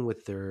 even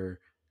with their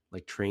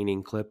like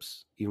training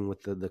clips, even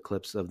with the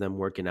clips of them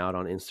working out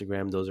on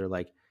Instagram, those are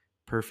like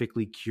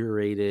perfectly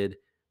curated.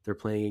 They're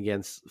playing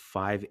against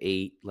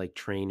 5'8" like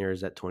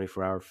trainers at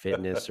 24-hour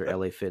fitness or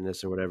LA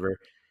Fitness or whatever.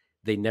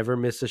 They never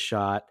miss a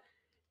shot,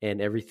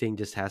 and everything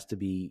just has to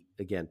be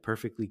again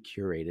perfectly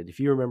curated. If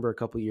you remember a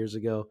couple years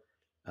ago,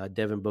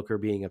 Devin Booker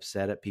being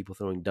upset at people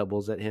throwing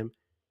doubles at him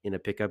in a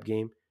pickup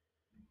game.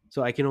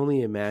 So I can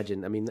only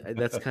imagine. I mean,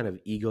 that's kind of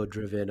ego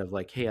driven of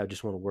like, hey, I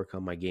just want to work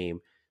on my game.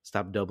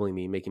 Stop doubling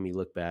me, making me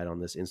look bad on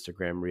this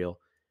Instagram reel.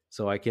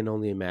 So I can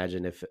only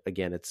imagine if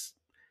again it's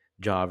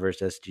Ja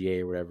versus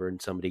SGA or whatever,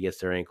 and somebody gets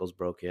their ankles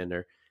broken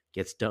or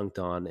gets dunked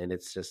on, and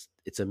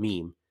it's a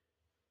meme.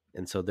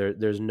 And so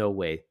there's no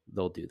way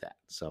they'll do that.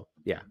 So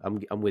yeah,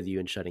 I'm with you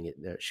in shooting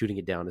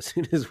it down as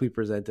soon as we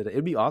presented it.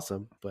 It'd be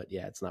awesome, but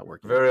yeah, it's not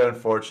working. Very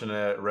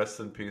unfortunate. Rest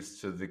in peace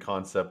to the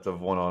concept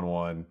of one on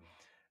one.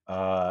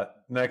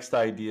 Next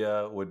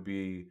idea would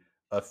be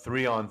a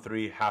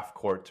 3-on-3 half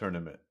court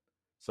tournament.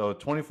 So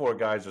 24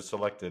 guys are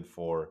selected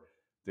for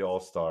the All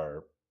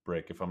Star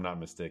break, if I'm not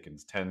mistaken.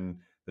 It's 10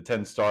 the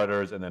 10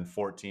 starters and then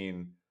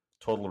 14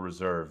 total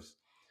reserves.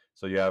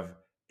 So you have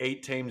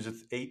 8 teams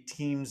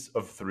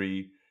of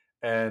 3,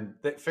 and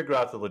they figure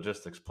out the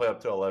logistics. Play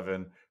up to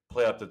 11,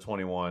 play up to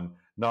 21,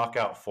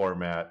 knockout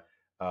format.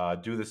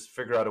 Do this.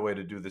 Figure out a way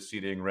to do the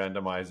seeding,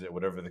 randomize it,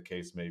 whatever the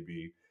case may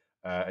be,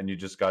 and you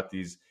just got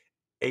these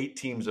 8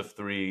 teams of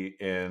 3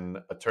 in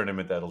a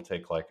tournament that'll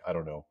take like I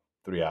don't know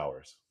 3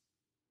 hours.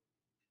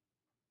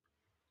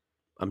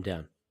 I'm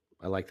down.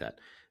 I like that.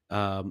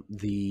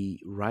 The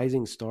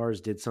Rising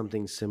Stars did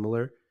something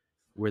similar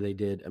where they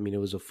did, I mean, it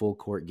was a full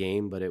court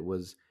game, but it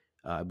was,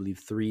 I believe,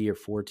 3 or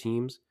 4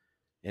 teams.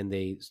 And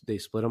they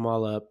split them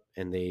all up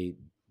and they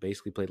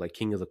basically played like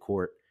king of the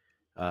court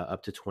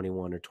up to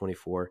 21 or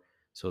 24.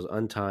 So it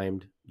was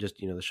untimed, just,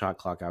 the shot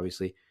clock,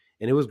 obviously.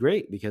 And it was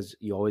great because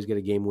you always get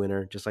a game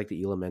winner, just like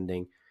the Elam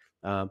ending.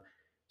 Um,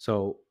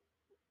 so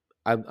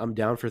I'm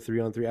down for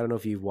 3-on-3. I don't know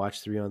if you've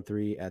watched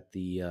 3-on-3 at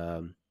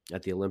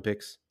the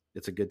Olympics.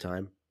 It's a good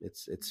time.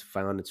 It's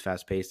fun. It's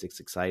fast paced. It's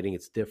exciting.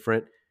 It's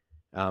different.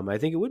 I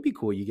think it would be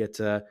cool. You get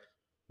to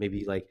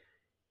maybe like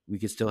we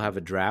could still have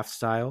a draft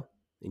style,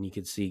 and you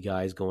could see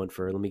guys going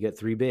for let me get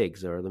 3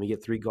 bigs or let me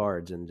get 3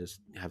 guards, and just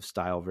have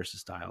style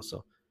versus style.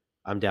 So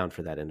I'm down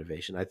for that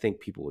innovation. I think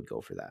people would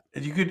go for that,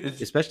 And you could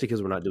especially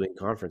because we're not doing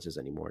conferences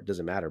anymore. It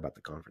doesn't matter about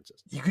the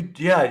conferences.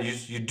 yeah,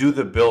 you do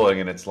the billing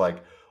and it's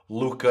like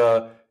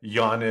Luca,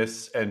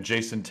 Giannis, and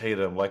Jason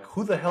Tatum. Like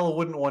who the hell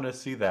wouldn't want to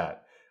see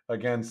that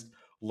against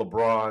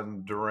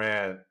LeBron,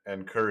 Durant,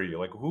 and Curry?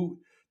 Like who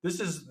this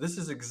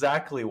is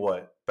exactly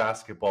what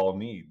basketball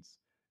needs.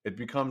 It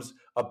becomes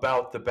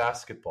about the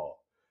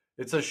basketball.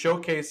 It's a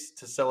showcase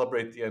to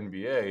celebrate the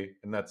NBA,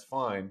 and that's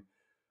fine.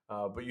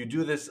 But you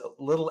do this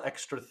little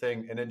extra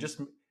thing, and it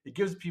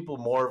gives people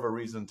more of a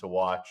reason to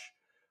watch,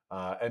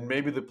 and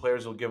maybe the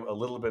players will give a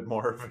little bit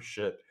more of a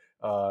shit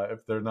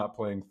if they're not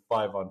playing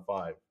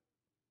 5-on-5.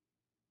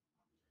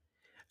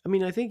 I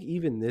mean, I think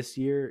even this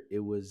year it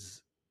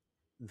was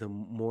the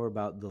more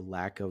about the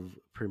lack of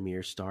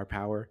premier star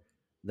power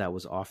that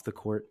was off the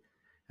court.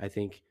 I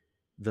think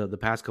the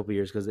past couple of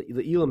years, because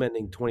the Elam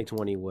ending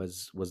 2020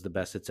 was the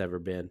best it's ever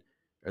been,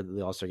 or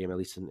the All Star game, at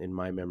least in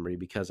my memory,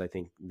 because I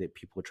think that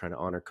people were trying to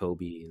honor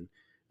Kobe, and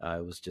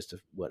it was just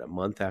a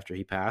month after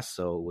he passed,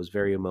 so it was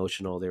very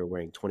emotional. They were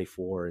wearing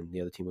 24, and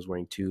the other team was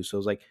wearing 2, so it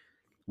was like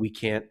we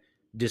can't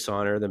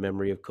dishonor the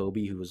memory of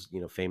Kobe, who was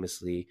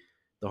famously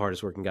the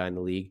hardest working guy in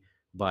the league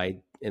by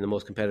and the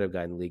most competitive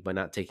guy in the league by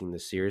not taking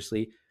this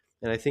seriously.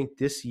 And I think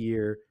this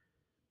year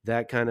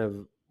that kind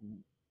of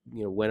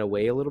went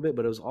away a little bit,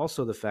 but it was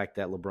also the fact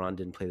that LeBron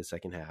didn't play the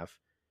second half.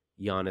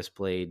 Giannis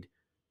played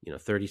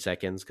 30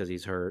 seconds because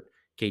he's hurt.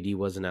 KD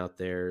wasn't out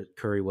there.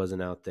 Curry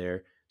wasn't out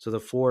there. So the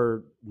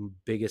 4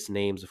 biggest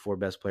names, the 4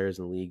 best players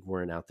in the league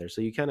weren't out there.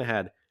 So you kind of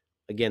had,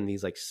 again,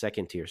 these like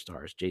second tier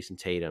stars: Jason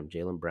Tatum,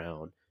 Jaylen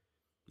Brown,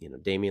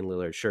 Damian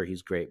Lillard. Sure,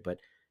 he's great, but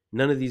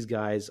none of these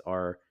guys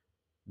are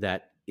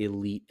that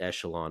elite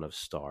echelon of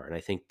star. And I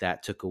think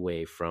that took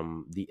away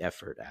from the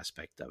effort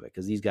aspect of it,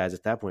 because these guys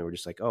at that point were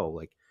just like, oh,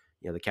 like,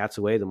 the cat's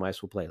away, the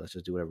mice will play. Let's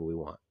just do whatever we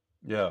want.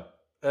 Yeah,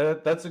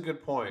 that's a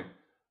good point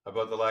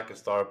about the lack of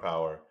star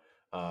power.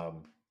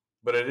 Um,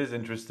 but it is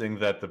interesting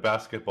that the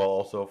basketball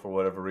also, for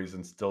whatever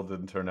reason, still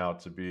didn't turn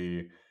out to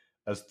be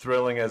as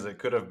thrilling as it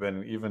could have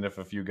been, even if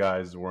a few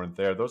guys weren't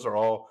there. Those are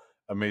all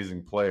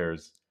amazing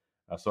players.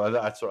 That's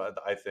what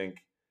I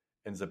think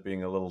ends up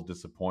being a little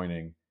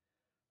disappointing.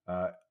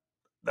 Uh,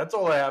 that's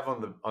all I have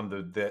on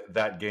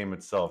that game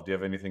itself. Do you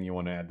have anything you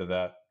want to add to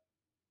that?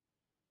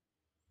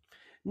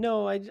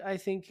 No, I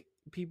think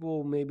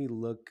people maybe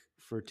look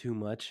for too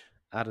much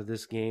out of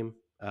this game.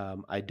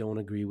 I don't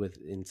agree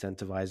with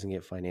incentivizing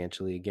it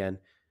financially. Again,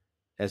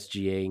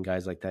 SGA and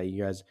guys like that,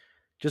 you guys,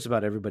 just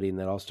about everybody in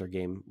that All Star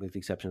game, with the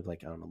exception of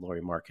like, I don't know,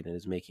 Laurie Markkinen,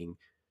 is making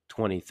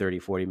 20, 30,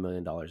 $40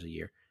 million a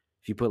year.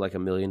 If you put like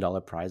 $1 million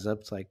prize up,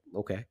 it's like,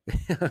 okay,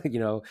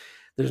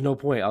 there's no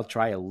point. I'll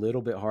try a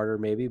little bit harder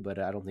maybe, but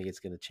I don't think it's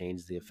going to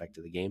change the effect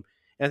of the game.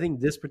 And I think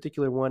this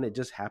particular one, it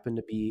just happened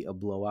to be a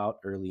blowout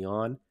early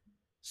on.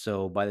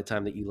 So by the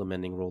time the Elam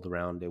ending rolled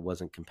around, it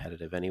wasn't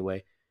competitive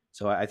anyway.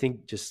 So I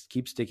think just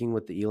keep sticking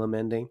with the Elam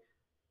ending,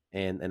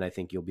 and I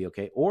think you'll be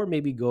okay. Or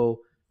maybe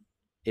go,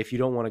 if you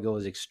don't want to go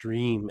as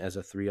extreme as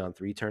a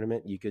 3-on-3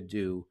 tournament, you could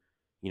do,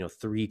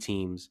 3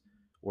 teams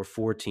or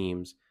 4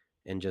 teams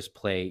and just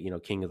play,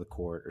 king of the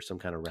court or some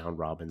kind of round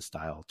robin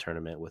style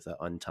tournament with an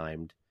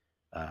untimed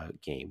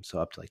game. So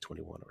up to like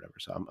 21 or whatever.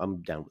 So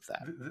I'm down with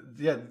that.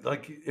 Yeah,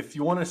 like if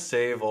you want to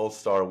save All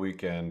Star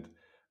Weekend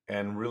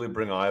and really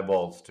bring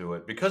eyeballs to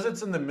it, because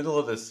it's in the middle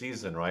of the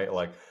season, right?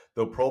 Like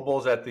the Pro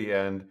Bowl's at the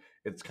end,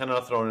 it's kind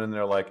of thrown in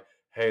there like,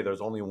 hey,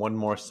 there's only one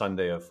more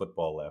Sunday of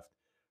football left.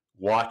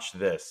 Watch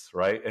this,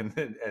 right? And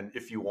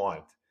if you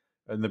want,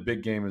 and the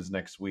big game is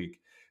next week.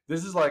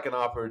 This is like an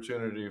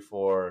opportunity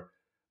for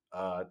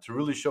to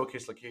really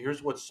showcase like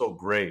here's what's so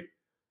great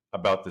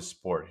about this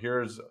sport.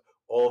 Here's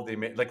all of the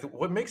like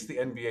what makes the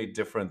NBA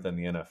different than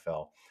the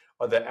NFL.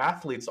 The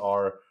athletes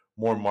are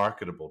more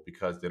marketable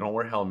because they don't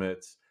wear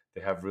helmets.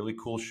 They have really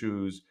cool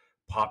shoes,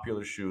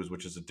 popular shoes,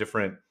 which is a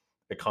different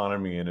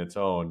economy in its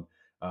own.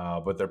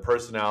 But their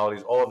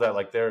personalities, all of that,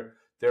 like they're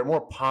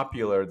more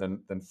popular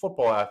than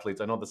football athletes.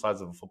 I know the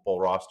size of a football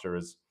roster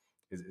is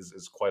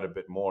quite a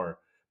bit more,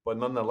 but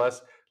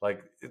nonetheless,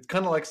 like it's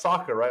kind of like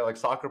soccer, right? Like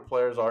soccer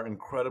players are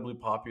incredibly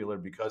popular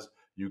because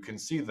you can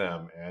see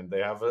them and they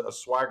have a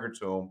swagger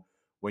to them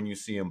when you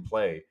see them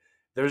play.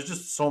 There's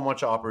just so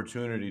much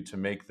opportunity to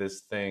make this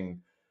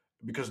thing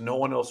because no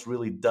one else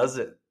really does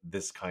it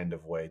this kind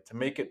of way to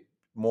make it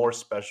more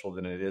special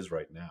than it is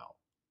right now.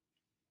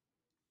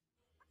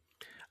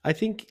 I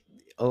think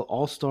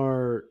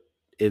all-star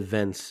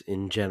events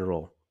in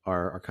general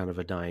are kind of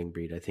a dying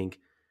breed. I think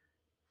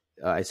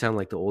I sound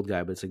like the old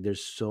guy, but it's like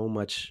there's so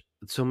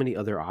many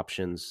other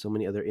options, so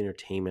many other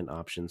entertainment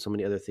options, so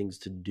many other things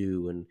to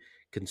do and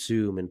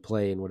consume and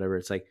play and whatever.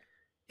 It's like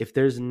if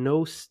there's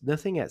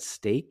nothing at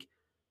stake,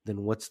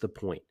 then what's the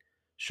point?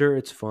 Sure,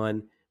 it's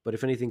fun, but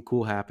if anything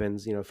cool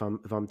happens, if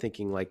I'm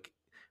thinking like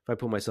if I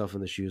put myself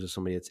in the shoes of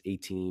somebody that's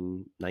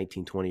 18,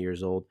 19, 20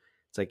 years old,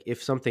 it's like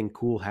if something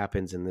cool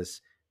happens in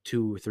this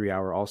 2 or 3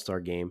 hour all-star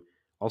game,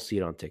 I'll see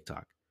it on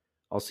TikTok.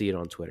 I'll see it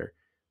on Twitter.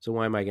 So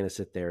why am I going to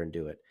sit there and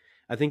do it?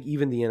 I think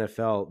even the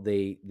NFL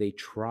they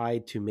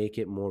tried to make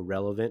it more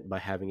relevant by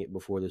having it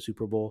before the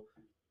Super Bowl,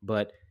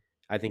 but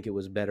I think it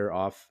was better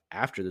off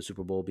after the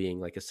Super Bowl being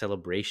like a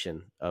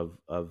celebration of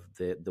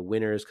the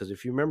winners. Because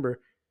if you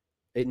remember,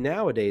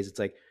 nowadays it's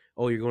like,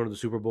 oh, you're going to the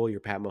Super Bowl, you're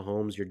Pat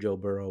Mahomes, you're Joe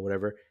Burrow,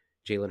 whatever,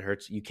 Jalen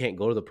Hurts, you can't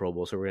go to the Pro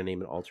Bowl, so we're gonna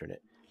name an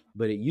alternate.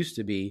 But it used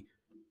to be,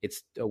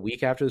 it's a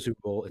week after the Super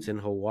Bowl, it's in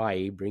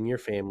Hawaii, bring your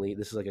family.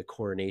 This is like a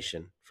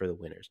coronation for the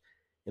winners,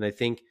 and I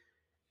think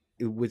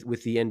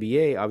with the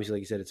NBA, obviously,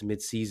 like you said, it's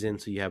mid-season,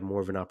 so you have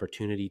more of an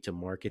opportunity to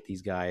market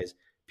these guys.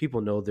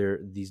 People know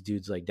these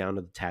dudes like down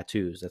to the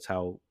tattoos. That's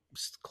how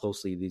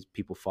closely these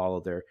people follow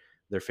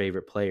their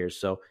favorite players.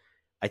 So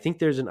I think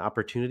there's an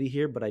opportunity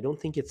here, but I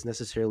don't think it's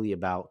necessarily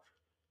about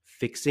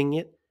fixing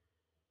it.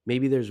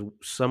 Maybe there's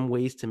some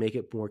ways to make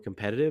it more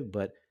competitive,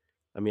 but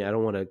I mean, I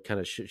don't want to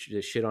kind of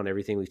shit on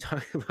everything we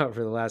talked about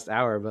for the last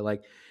hour, but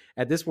like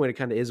at this point, it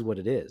kind of is what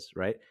it is,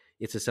 right?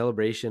 It's a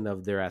celebration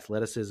of their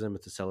athleticism.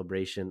 It's a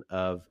celebration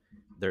of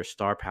their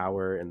star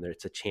power, and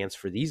it's a chance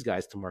for these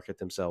guys to market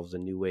themselves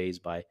in new ways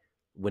by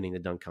winning the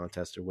dunk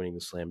contest or winning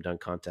the slam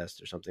dunk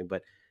contest or something.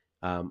 But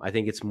I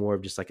think it's more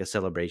of just like a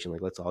celebration.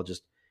 Like let's all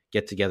just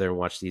get together and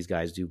watch these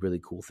guys do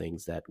really cool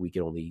things that we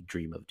could only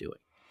dream of doing.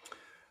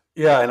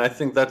 Yeah, and I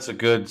think that's a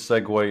good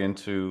segue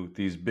into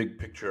these big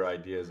picture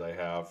ideas I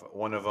have.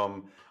 One of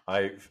them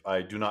I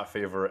do not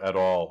favor at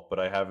all, but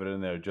I have it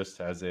in there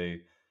just as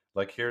a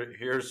like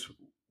here's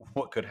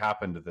what could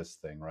happen to this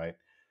thing, right?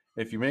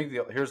 If you make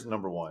the here's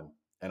number one,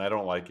 and I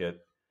don't like it.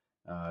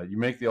 You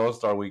make the All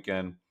Star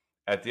Weekend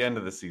at the end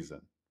of the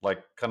season,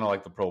 like kind of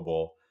like the Pro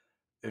Bowl.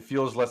 It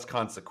feels less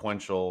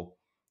consequential,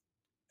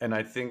 and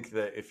I think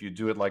that if you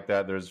do it like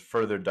that, there's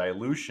further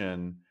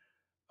dilution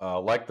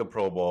like the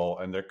Pro Bowl,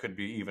 and there could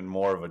be even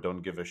more of a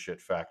don't give a shit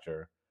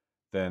factor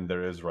than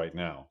there is right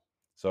now.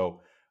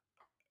 So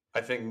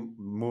I think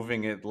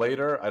moving it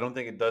later, I don't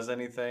think it does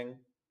anything.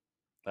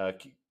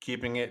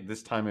 Keeping it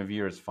this time of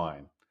year is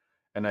fine.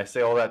 And I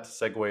say all that to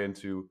segue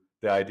into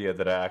the idea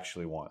that I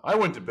actually want. I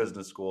went to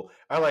business school.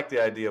 I like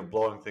the idea of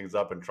blowing things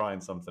up and trying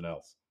something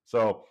else.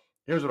 So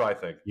here's what I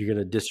think. You're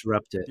going to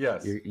disrupt it.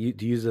 Yes.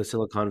 To use the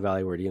Silicon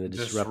Valley word, you're going to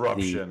disrupt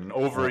the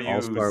overused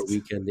All-Star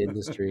Weekend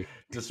industry.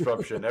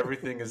 Disruption.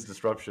 Everything is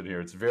disruption here.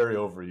 It's very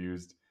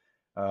overused.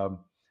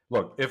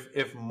 Look,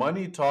 if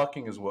money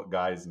talking is what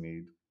guys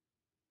need,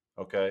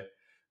 okay,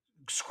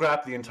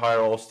 scrap the entire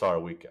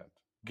All-Star Weekend.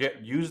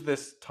 Use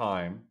this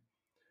time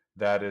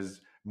that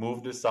is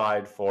moved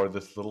aside for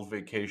this little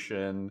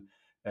vacation,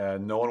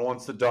 and no one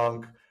wants to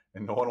dunk,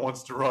 and no one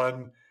wants to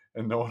run,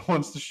 and no one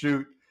wants to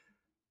shoot.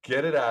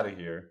 Get it out of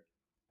here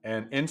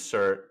and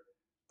insert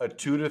a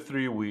 2 to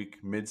 3 week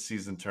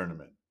mid-season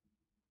tournament.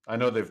 I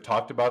know they've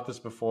talked about this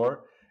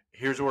before.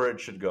 Here's where it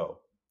should go.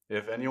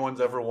 If anyone's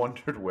ever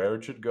wondered where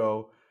it should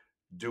go,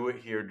 do it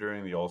here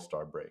during the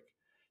All-Star break.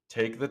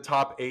 Take the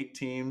top 8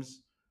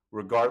 teams,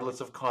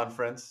 regardless of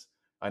conference.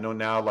 I know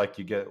now, like,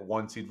 you get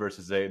 1 seed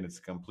versus 8, and it's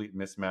a complete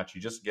mismatch. You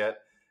just get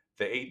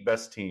the 8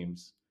 best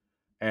teams,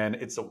 and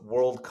it's a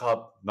World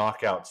Cup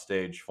knockout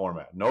stage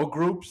format. No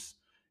groups.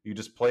 You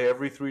just play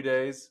every 3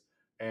 days,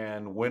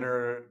 and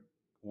winner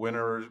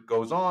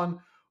goes on,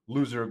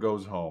 loser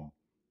goes home.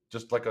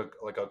 Just like a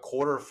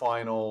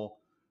quarterfinal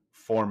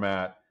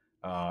format,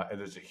 and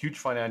there's a huge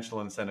financial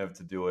incentive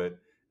to do it.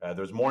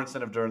 There's more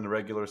incentive during the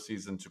regular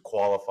season to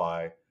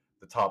qualify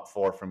the top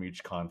 4 from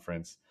each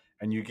conference,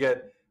 and you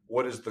get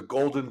what is the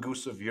golden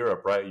goose of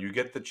Europe, right? You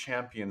get the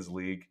Champions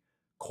League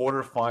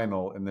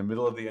quarterfinal in the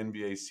middle of the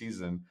NBA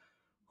season.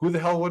 Who the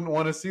hell wouldn't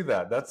want to see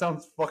that? That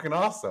sounds fucking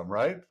awesome,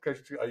 right?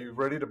 Are you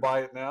ready to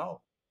buy it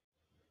now?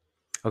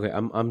 Okay,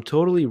 I'm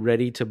totally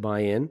ready to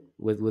buy in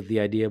with the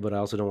idea, but I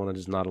also don't want to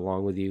just nod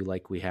along with you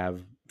like we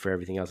have for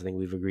everything else. I think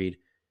we've agreed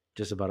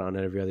just about on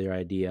every other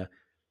idea.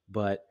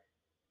 But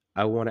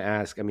I want to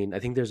ask, I mean, I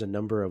think there's a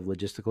number of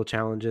logistical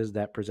challenges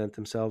that present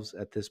themselves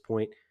at this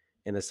point.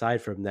 And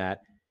aside from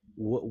that,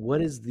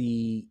 what is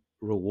the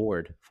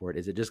reward for it?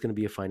 Is it just going to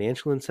be a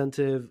financial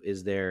incentive?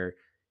 Is there,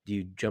 do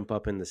you jump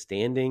up in the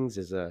standings?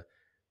 I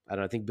don't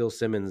know, I think Bill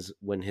Simmons,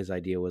 when his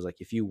idea was like,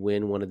 if you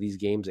win one of these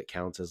games, it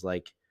counts as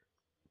like,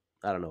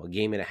 I don't know, a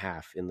game and a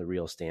half in the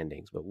real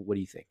standings. But what do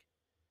you think?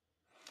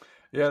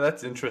 Yeah,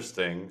 that's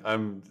interesting.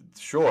 I'm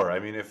sure. I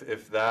mean,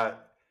 if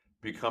that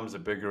becomes a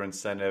bigger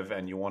incentive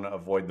and you want to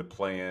avoid the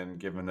play-in,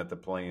 given that the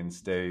play-in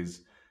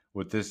stays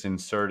with this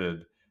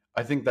inserted,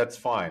 I think that's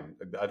fine.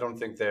 I don't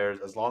think there's,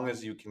 as long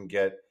as you can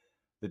get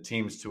the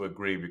teams to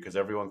agree, because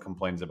everyone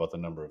complains about the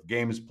number of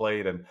games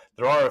played, and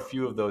there are a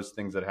few of those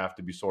things that have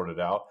to be sorted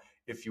out.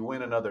 If you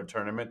win another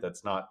tournament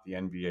that's not the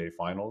NBA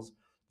Finals,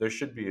 there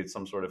should be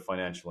some sort of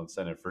financial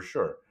incentive for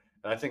sure.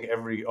 And I think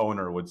every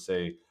owner would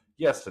say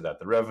yes to that.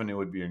 The revenue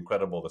would be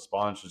incredible. The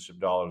sponsorship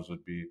dollars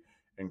would be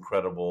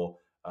incredible.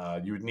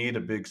 You would need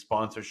a big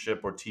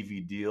sponsorship or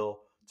TV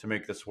deal to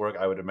make this work.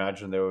 I would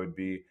imagine there would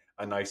be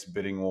a nice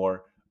bidding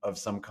war of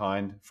some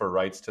kind for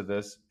rights to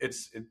this.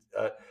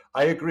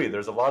 I agree.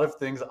 There's a lot of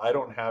things I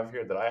don't have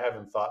here that I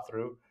haven't thought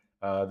through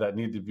that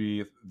need to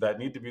be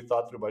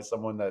thought through by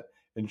someone that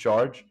in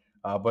charge.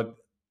 But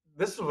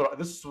this is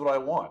what I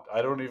want.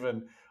 I don't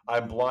even.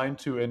 I'm blind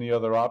to any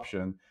other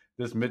option.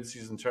 This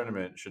midseason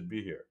tournament should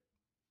be here.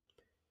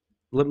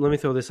 Let me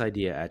throw this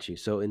idea at you.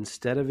 So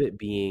instead of it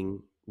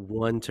being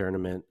one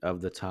tournament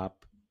of the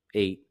top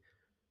eight,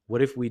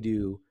 what if we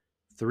do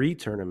three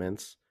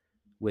tournaments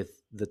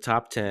with the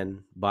top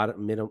 10,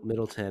 bottom,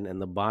 middle 10,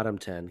 and the bottom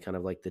 10, kind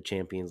of like the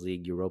Champions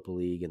League, Europa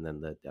League, and then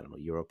the, I don't know,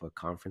 Europa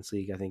Conference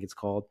League, I think it's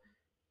called.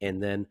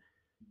 And then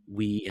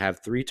we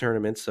have three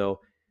tournaments. So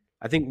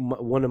I think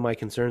one of my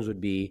concerns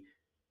would be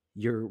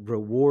you're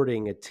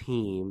rewarding a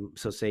team.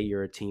 So say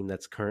you're a team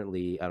that's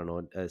currently, I don't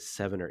know, a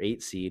 7 or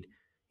 8 seed.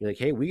 You're like,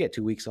 hey, we get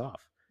 2 weeks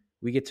off.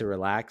 We get to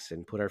relax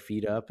and put our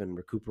feet up and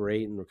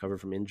recuperate and recover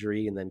from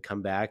injury, and then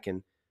come back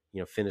and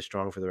finish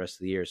strong for the rest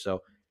of the year.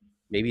 So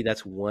maybe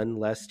that's one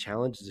less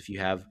challenge, is if you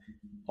have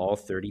all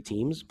 30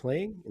 teams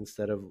playing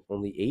instead of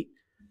only 8,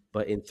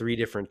 but in 3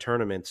 different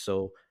tournaments.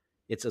 So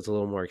it's a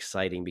little more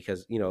exciting,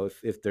 because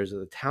if there's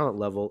a talent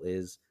level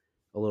is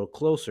a little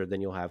closer, then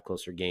you'll have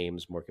closer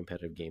games, more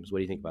competitive games. What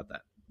do you think about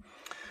that?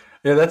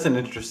 Yeah, that's an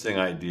interesting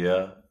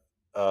idea.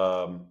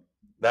 Um,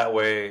 that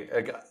way,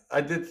 I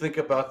did think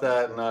about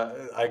that, and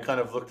I kind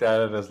of looked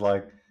at it as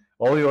like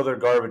all the other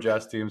garbage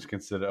ass teams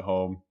can sit at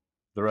home.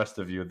 The rest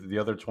of you, the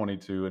other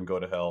 22, and go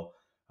to hell.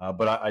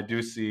 But I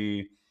do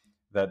see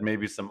that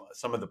maybe some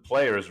of the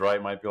players, right,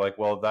 might be like,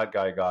 well, that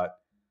guy got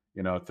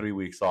 3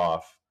 weeks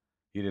off.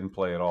 He didn't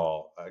play at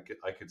all.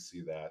 I could see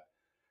that.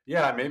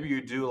 Yeah, maybe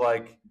you do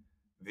like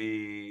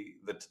the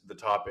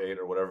top eight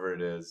or whatever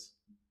it is,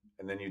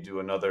 and then you do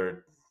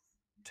another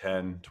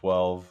 10,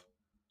 12,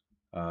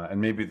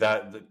 and maybe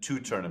the two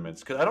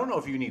tournaments. Because I don't know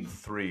if you need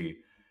three.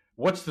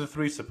 What's the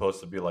three supposed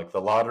to be like? The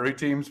lottery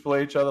teams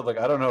play each other? Like,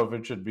 I don't know if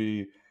it should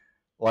be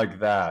like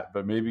that,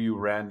 but maybe you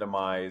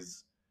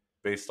randomize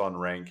based on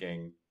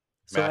ranking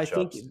So I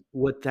think matchups.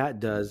 what that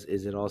does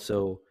is it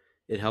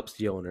helps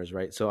the owners,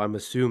 right? So I'm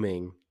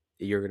assuming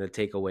you're going to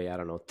take away, I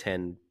don't know,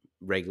 10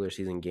 regular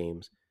season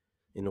games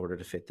in order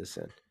to fit this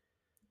in.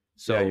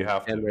 Yeah, you So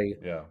have to.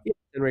 Yeah.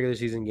 10 regular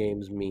season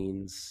games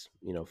means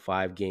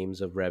 5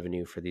 games of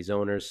revenue for these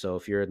owners. So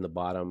if you're in the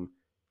bottom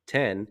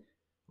 10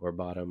 or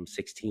bottom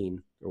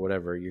 16 or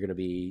whatever, you're going to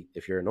be,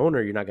 if you're an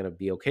owner, you're not going to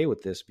be okay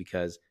with this,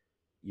 because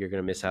you're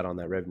going to miss out on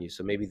that revenue.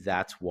 So maybe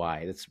that's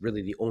why. That's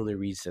really the only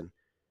reason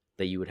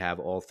that you would have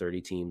all 30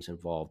 teams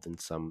involved in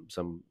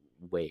some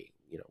way.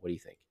 What do you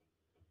think?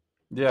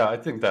 Yeah, I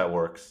think that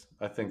works.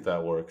 I think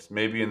that works.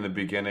 Maybe in the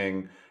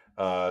beginning,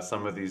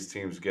 some of these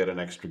teams get an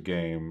extra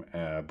game,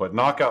 but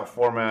knockout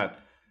format,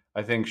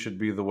 I think, should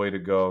be the way to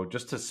go,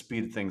 just to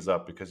speed things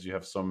up because you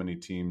have so many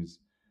teams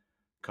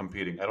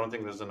competing. I don't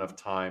think there's enough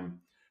time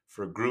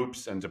for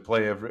groups and to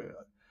play every.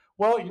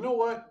 Well, you know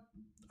what?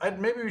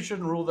 Maybe we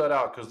shouldn't rule that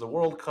out because the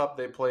World Cup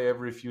they play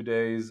every few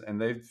days,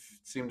 and they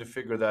seem to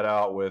figure that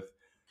out with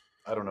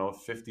I don't know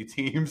 50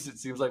 teams. It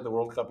seems like the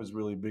World Cup is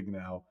really big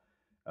now.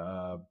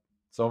 Uh,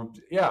 so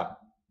yeah,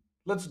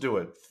 let's do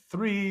it.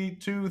 Three,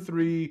 two,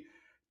 three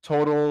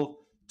total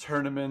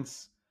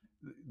tournaments.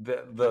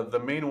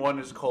 The main one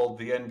is called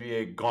the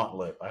NBA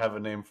Gauntlet. I have a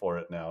name for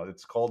it now.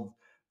 It's called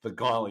the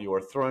Gauntlet. You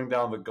are throwing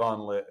down the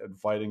gauntlet and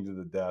fighting to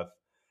the death.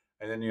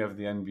 And then you have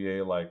the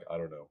NBA, like I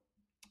don't know,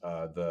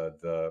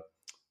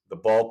 the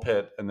ball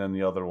pit, and then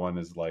the other one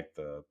is like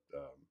the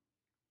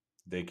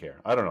daycare.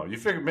 I don't know. You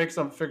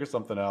figure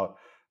something out.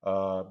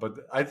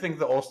 But I think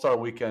the All Star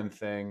Weekend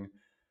thing,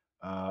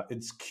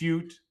 it's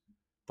cute,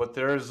 but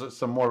there's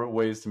some more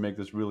ways to make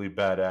this really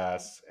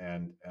badass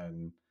and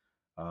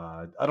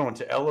I don't want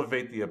to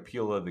elevate the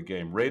appeal of the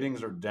game.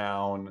 Ratings are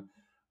down.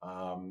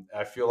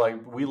 I feel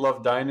like we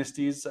love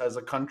dynasties as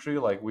a country.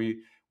 Like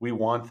we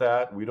want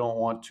that. We don't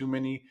want too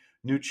many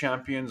new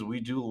champions.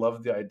 We do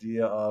love the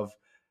idea of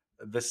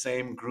the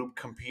same group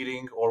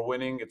competing or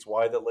winning. It's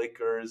why the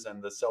Lakers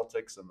and the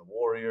Celtics and the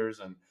Warriors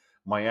and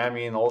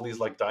Miami and all these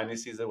like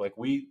dynasties that like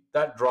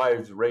that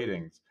drives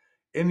ratings.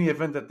 In the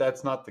event that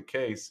that's not the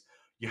case,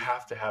 you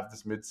have to have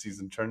this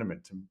midseason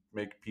tournament to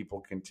make people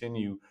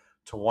continue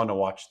to want to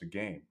watch the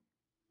game.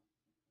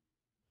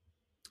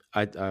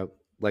 I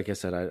like I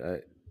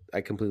said,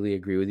 I completely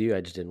agree with you.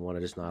 I just didn't want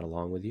to just nod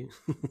along with you,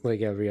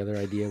 like every other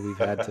idea we've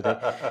had today.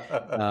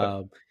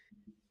 Um,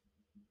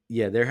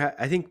 yeah,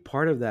 I think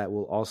part of that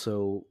will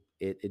also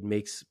it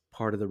makes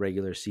part of the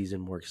regular season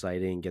more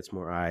exciting, gets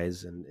more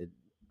eyes, and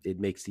it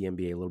makes the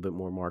NBA a little bit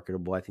more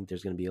marketable. I think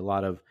there's going to be a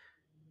lot of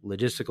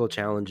logistical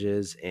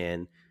challenges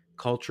and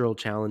cultural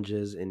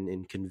challenges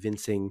in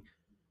convincing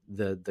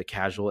the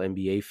casual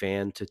NBA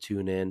fan to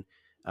tune in.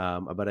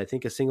 But I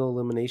think a single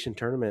elimination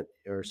tournament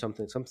or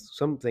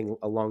something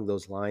along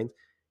those lines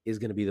is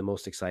going to be the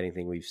most exciting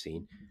thing we've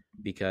seen.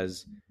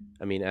 Because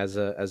I mean, as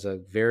a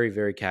very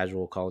very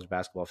casual college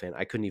basketball fan,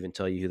 I couldn't even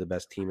tell you who the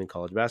best team in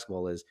college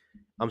basketball is.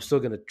 I'm still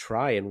going to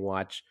try and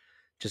watch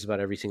just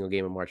about every single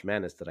game of March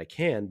Madness that I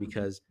can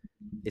because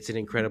it's an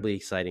incredibly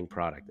exciting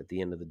product. At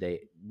the end of the day,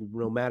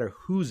 no matter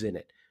who's in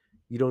it,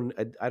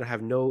 I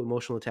have no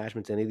emotional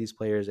attachment to any of these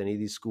players, any of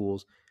these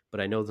schools, but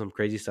I know some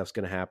crazy stuff's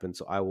going to happen,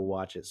 so I will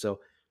watch it. So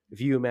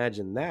if you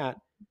imagine that,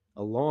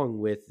 along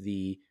with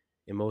the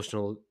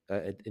emotional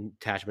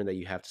attachment that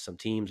you have to some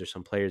teams or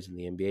some players in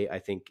the NBA, I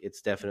think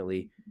it's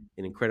definitely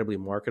an incredibly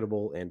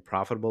marketable and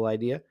profitable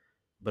idea.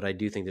 But I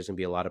do think there's going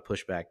to be a lot of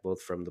pushback,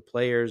 both from the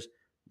players,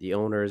 the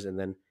owners, and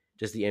then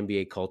just the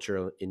NBA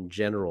culture in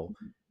general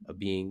of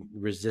being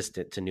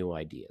resistant to new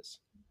ideas.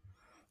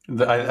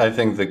 I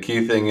think the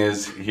key thing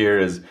is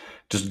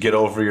just get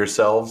over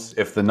yourselves.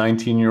 If the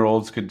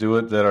 19-year-olds could do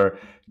it that are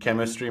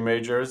chemistry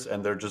majors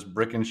and they're just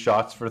bricking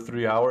shots for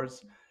 3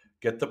 hours,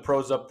 get the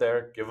pros up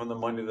there, give them the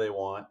money they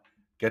want,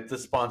 get the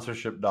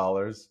sponsorship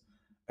dollars,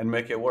 and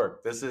make it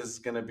work. This is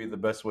going to be the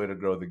best way to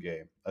grow the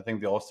game. I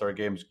think the All Star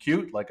game is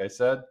cute, like I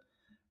said,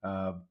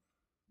 uh,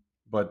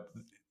 but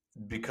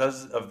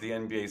because of the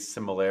NBA's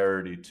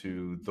similarity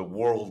to the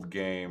world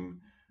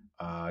game,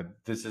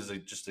 this is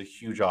just a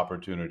huge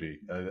opportunity.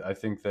 I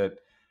think that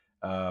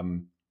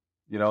um,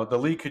 the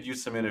league could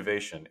use some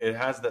innovation. It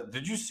has that.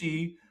 Did you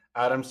see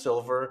Adam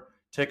Silver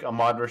take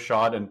Ahmad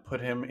Rashad and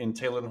put him in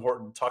Taylor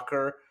Horton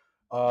Tucker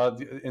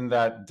in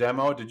that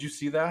demo? Did you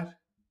see that?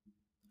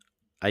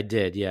 I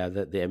did, yeah,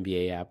 the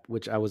NBA app,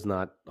 which I was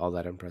not all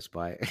that impressed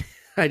by.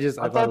 I I thought it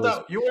thought was.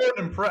 that you weren't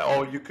impressed.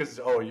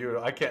 Oh, you.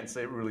 I can't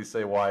say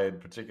why in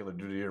particular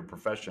due to your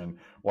profession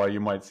why you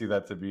might see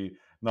that to be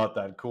not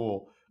that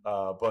cool.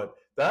 But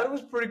that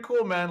was pretty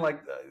cool, man.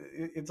 Like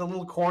it's a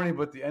little corny,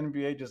 but the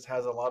NBA just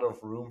has a lot of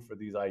room for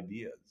these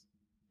ideas.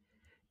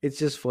 It's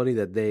just funny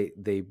that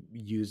they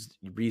used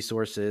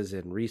resources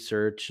and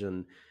research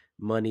and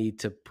money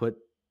to put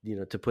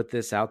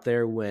this out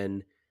there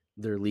when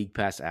their league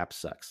pass app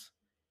sucks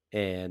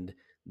and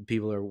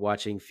people are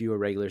watching fewer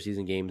regular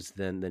season games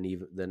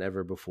than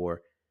ever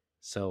before.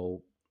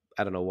 So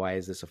I don't know, why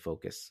is this a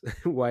focus?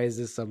 Why is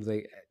this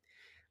something?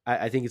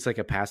 I think it's like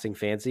a passing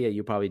fancy.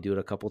 You probably do it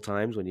a couple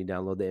times when you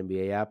download the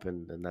NBA app,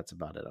 and that's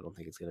about it. I don't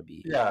think it's going to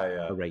be Yeah,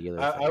 yeah. a regular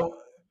I thing.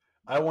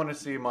 I, I want to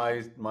see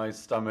my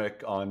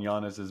stomach on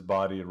Giannis's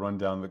body run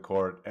down the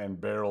court and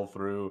barrel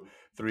through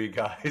three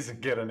guys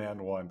and get an and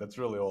one. That's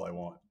really all I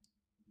want.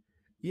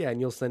 Yeah,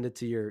 and you'll send it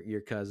to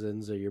your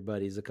cousins or your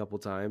buddies a couple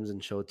times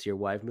and show it to your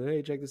wife. And be like,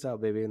 hey, check this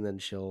out, baby, and then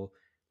she'll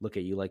look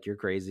at you like you're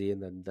crazy,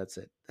 and then that's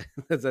it.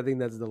 I think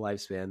that's the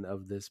lifespan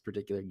of this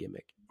particular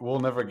gimmick. We'll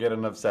never get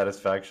enough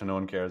satisfaction. No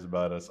one cares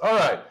about us. All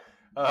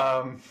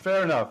right.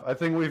 Fair enough. I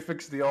think we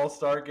fixed the All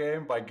Star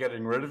game by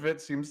getting rid of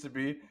it. Seems to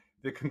be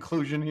the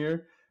conclusion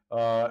here,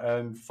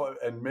 and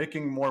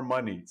making more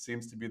money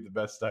seems to be the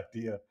best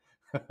idea.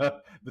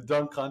 The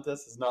dunk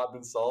contest has not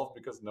been solved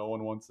because no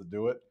one wants to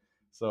do it.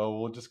 So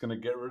we're just going to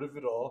get rid of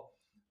it all,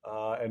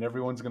 and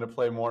everyone's going to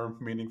play more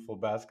meaningful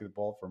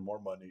basketball for more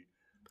money,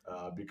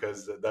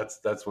 because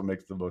that's what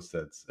makes the most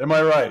sense. Am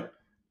I right?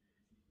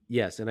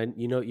 Yes, and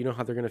you know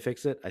how they're going to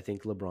fix it. I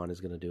think LeBron is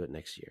going to do it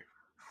next year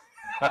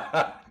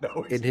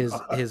No, in he's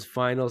not. his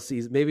final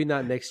season. Maybe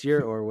not next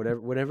year or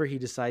whenever he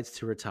decides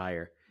to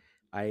retire.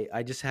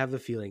 I just have the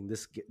feeling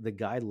the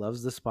guy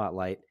loves the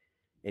spotlight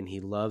and he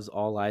loves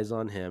all eyes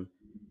on him.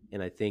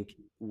 And I think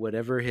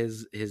whatever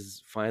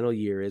his final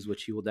year is,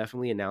 which he will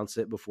definitely announce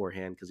it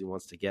beforehand because he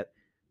wants to get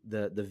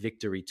the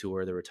victory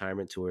tour, the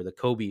retirement tour, the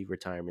Kobe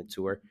retirement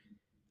tour.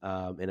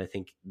 And I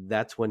think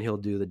that's when he'll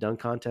do the dunk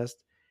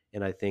contest.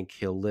 And I think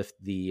he'll lift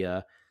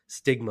the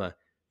stigma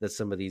that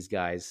some of these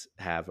guys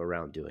have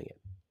around doing it.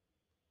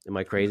 Am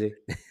I crazy?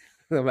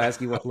 I'm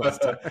asking one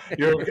last time.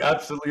 You're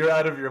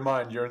out of your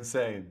mind. You're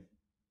insane.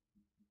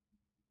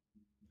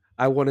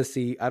 I want to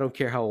see. I don't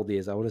care how old he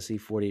is. I want to see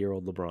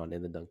 40-year-old LeBron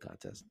in the dunk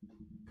contest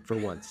for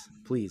once,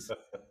 please.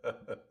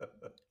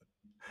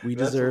 We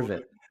That's deserve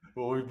it.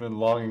 what we've been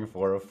longing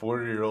for, a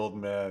 40-year-old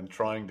man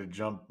trying to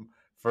jump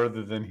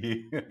further than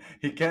he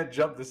he can't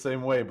jump the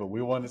same way, but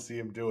we want to see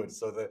him do it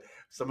so that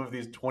some of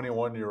these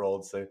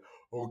 21-year-olds say,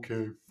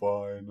 "Okay,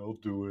 fine, I'll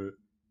do it."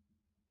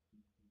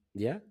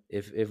 Yeah,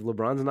 if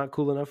LeBron's not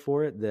cool enough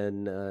for it,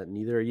 then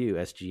neither are you,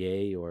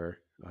 SGA or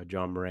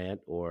John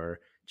Morant or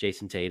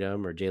Jason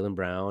Tatum or Jalen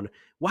Brown.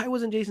 Why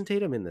wasn't Jason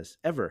Tatum in this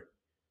ever?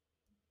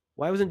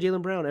 Why wasn't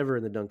Jalen Brown ever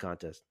in the dunk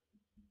contest?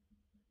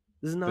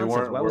 This is They nonsense.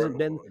 weren't. Why wasn't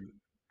Ben? Why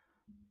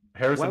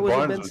Harrison wasn't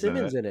Barnes Ben was in it.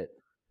 Simmons in it?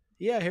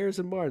 Yeah,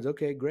 Harrison Barnes.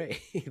 Okay, great.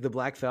 The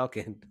Black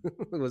Falcon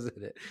was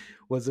in it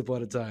once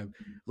upon a time.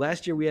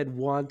 Last year we had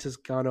Juan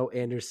Toscano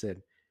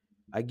Anderson.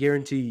 I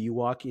guarantee you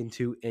walk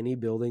into any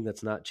building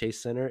that's not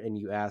Chase Center and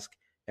you ask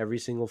every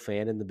single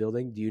fan in the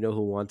building, do you know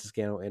who Juan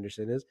Toscano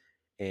Anderson is?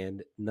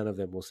 And none of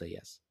them will say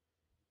yes.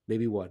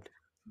 Maybe one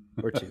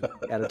or two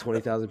out of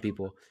 20,000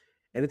 people.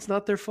 And it's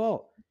not their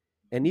fault.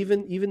 And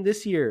even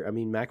this year, I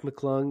mean, Mac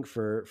McClung,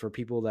 for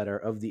people that are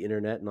of the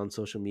internet and on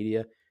social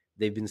media,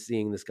 they've been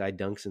seeing this guy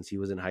dunk since he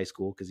was in high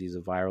school because he's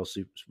a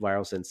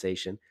viral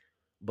sensation.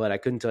 But I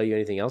couldn't tell you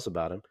anything else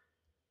about him,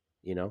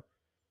 you know?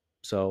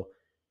 So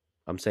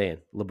I'm saying,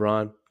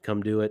 LeBron,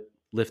 come do it,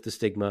 lift the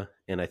stigma,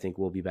 and I think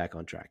we'll be back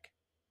on track.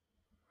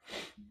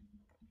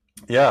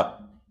 Yeah.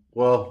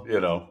 Well,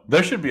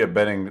 there should be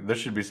there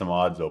should be some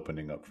odds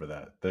opening up for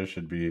that. There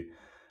should be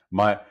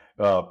my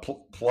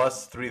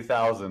plus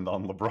 3,000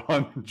 on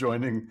LeBron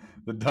joining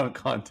the dunk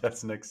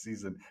contest next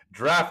season.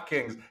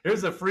 DraftKings.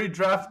 Here's a free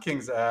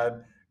DraftKings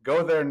ad.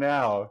 Go there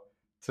now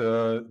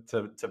to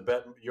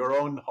bet your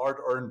own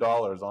hard-earned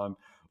dollars on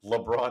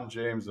LeBron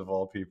James of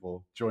all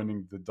people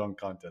joining the dunk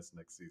contest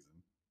next season.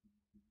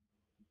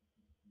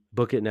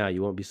 Book it now.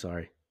 You won't be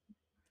sorry.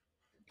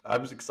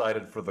 I'm just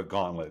excited for the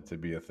gauntlet to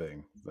be a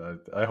thing.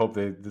 I hope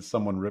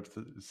someone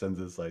sends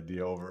this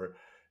idea over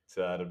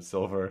to Adam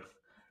Silver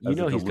You as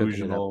a know he's cooking it up.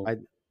 delusional.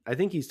 I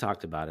think he's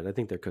talked about it. I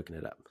think they're cooking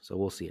it up. So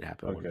we'll see it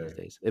happen one of these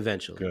Okay, days,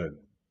 eventually. good.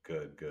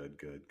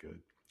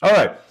 All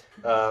right,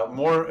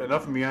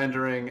 enough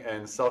meandering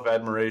and self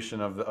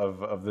admiration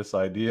of this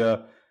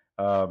idea.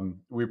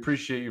 We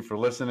appreciate you for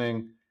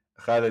listening.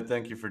 Khaled,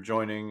 thank you for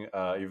joining.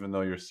 Even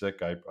though you're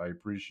sick, I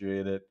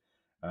appreciate it.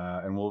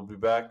 And we'll be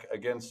back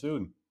again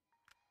soon.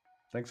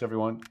 Thanks,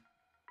 everyone.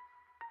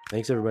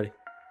 Thanks, everybody.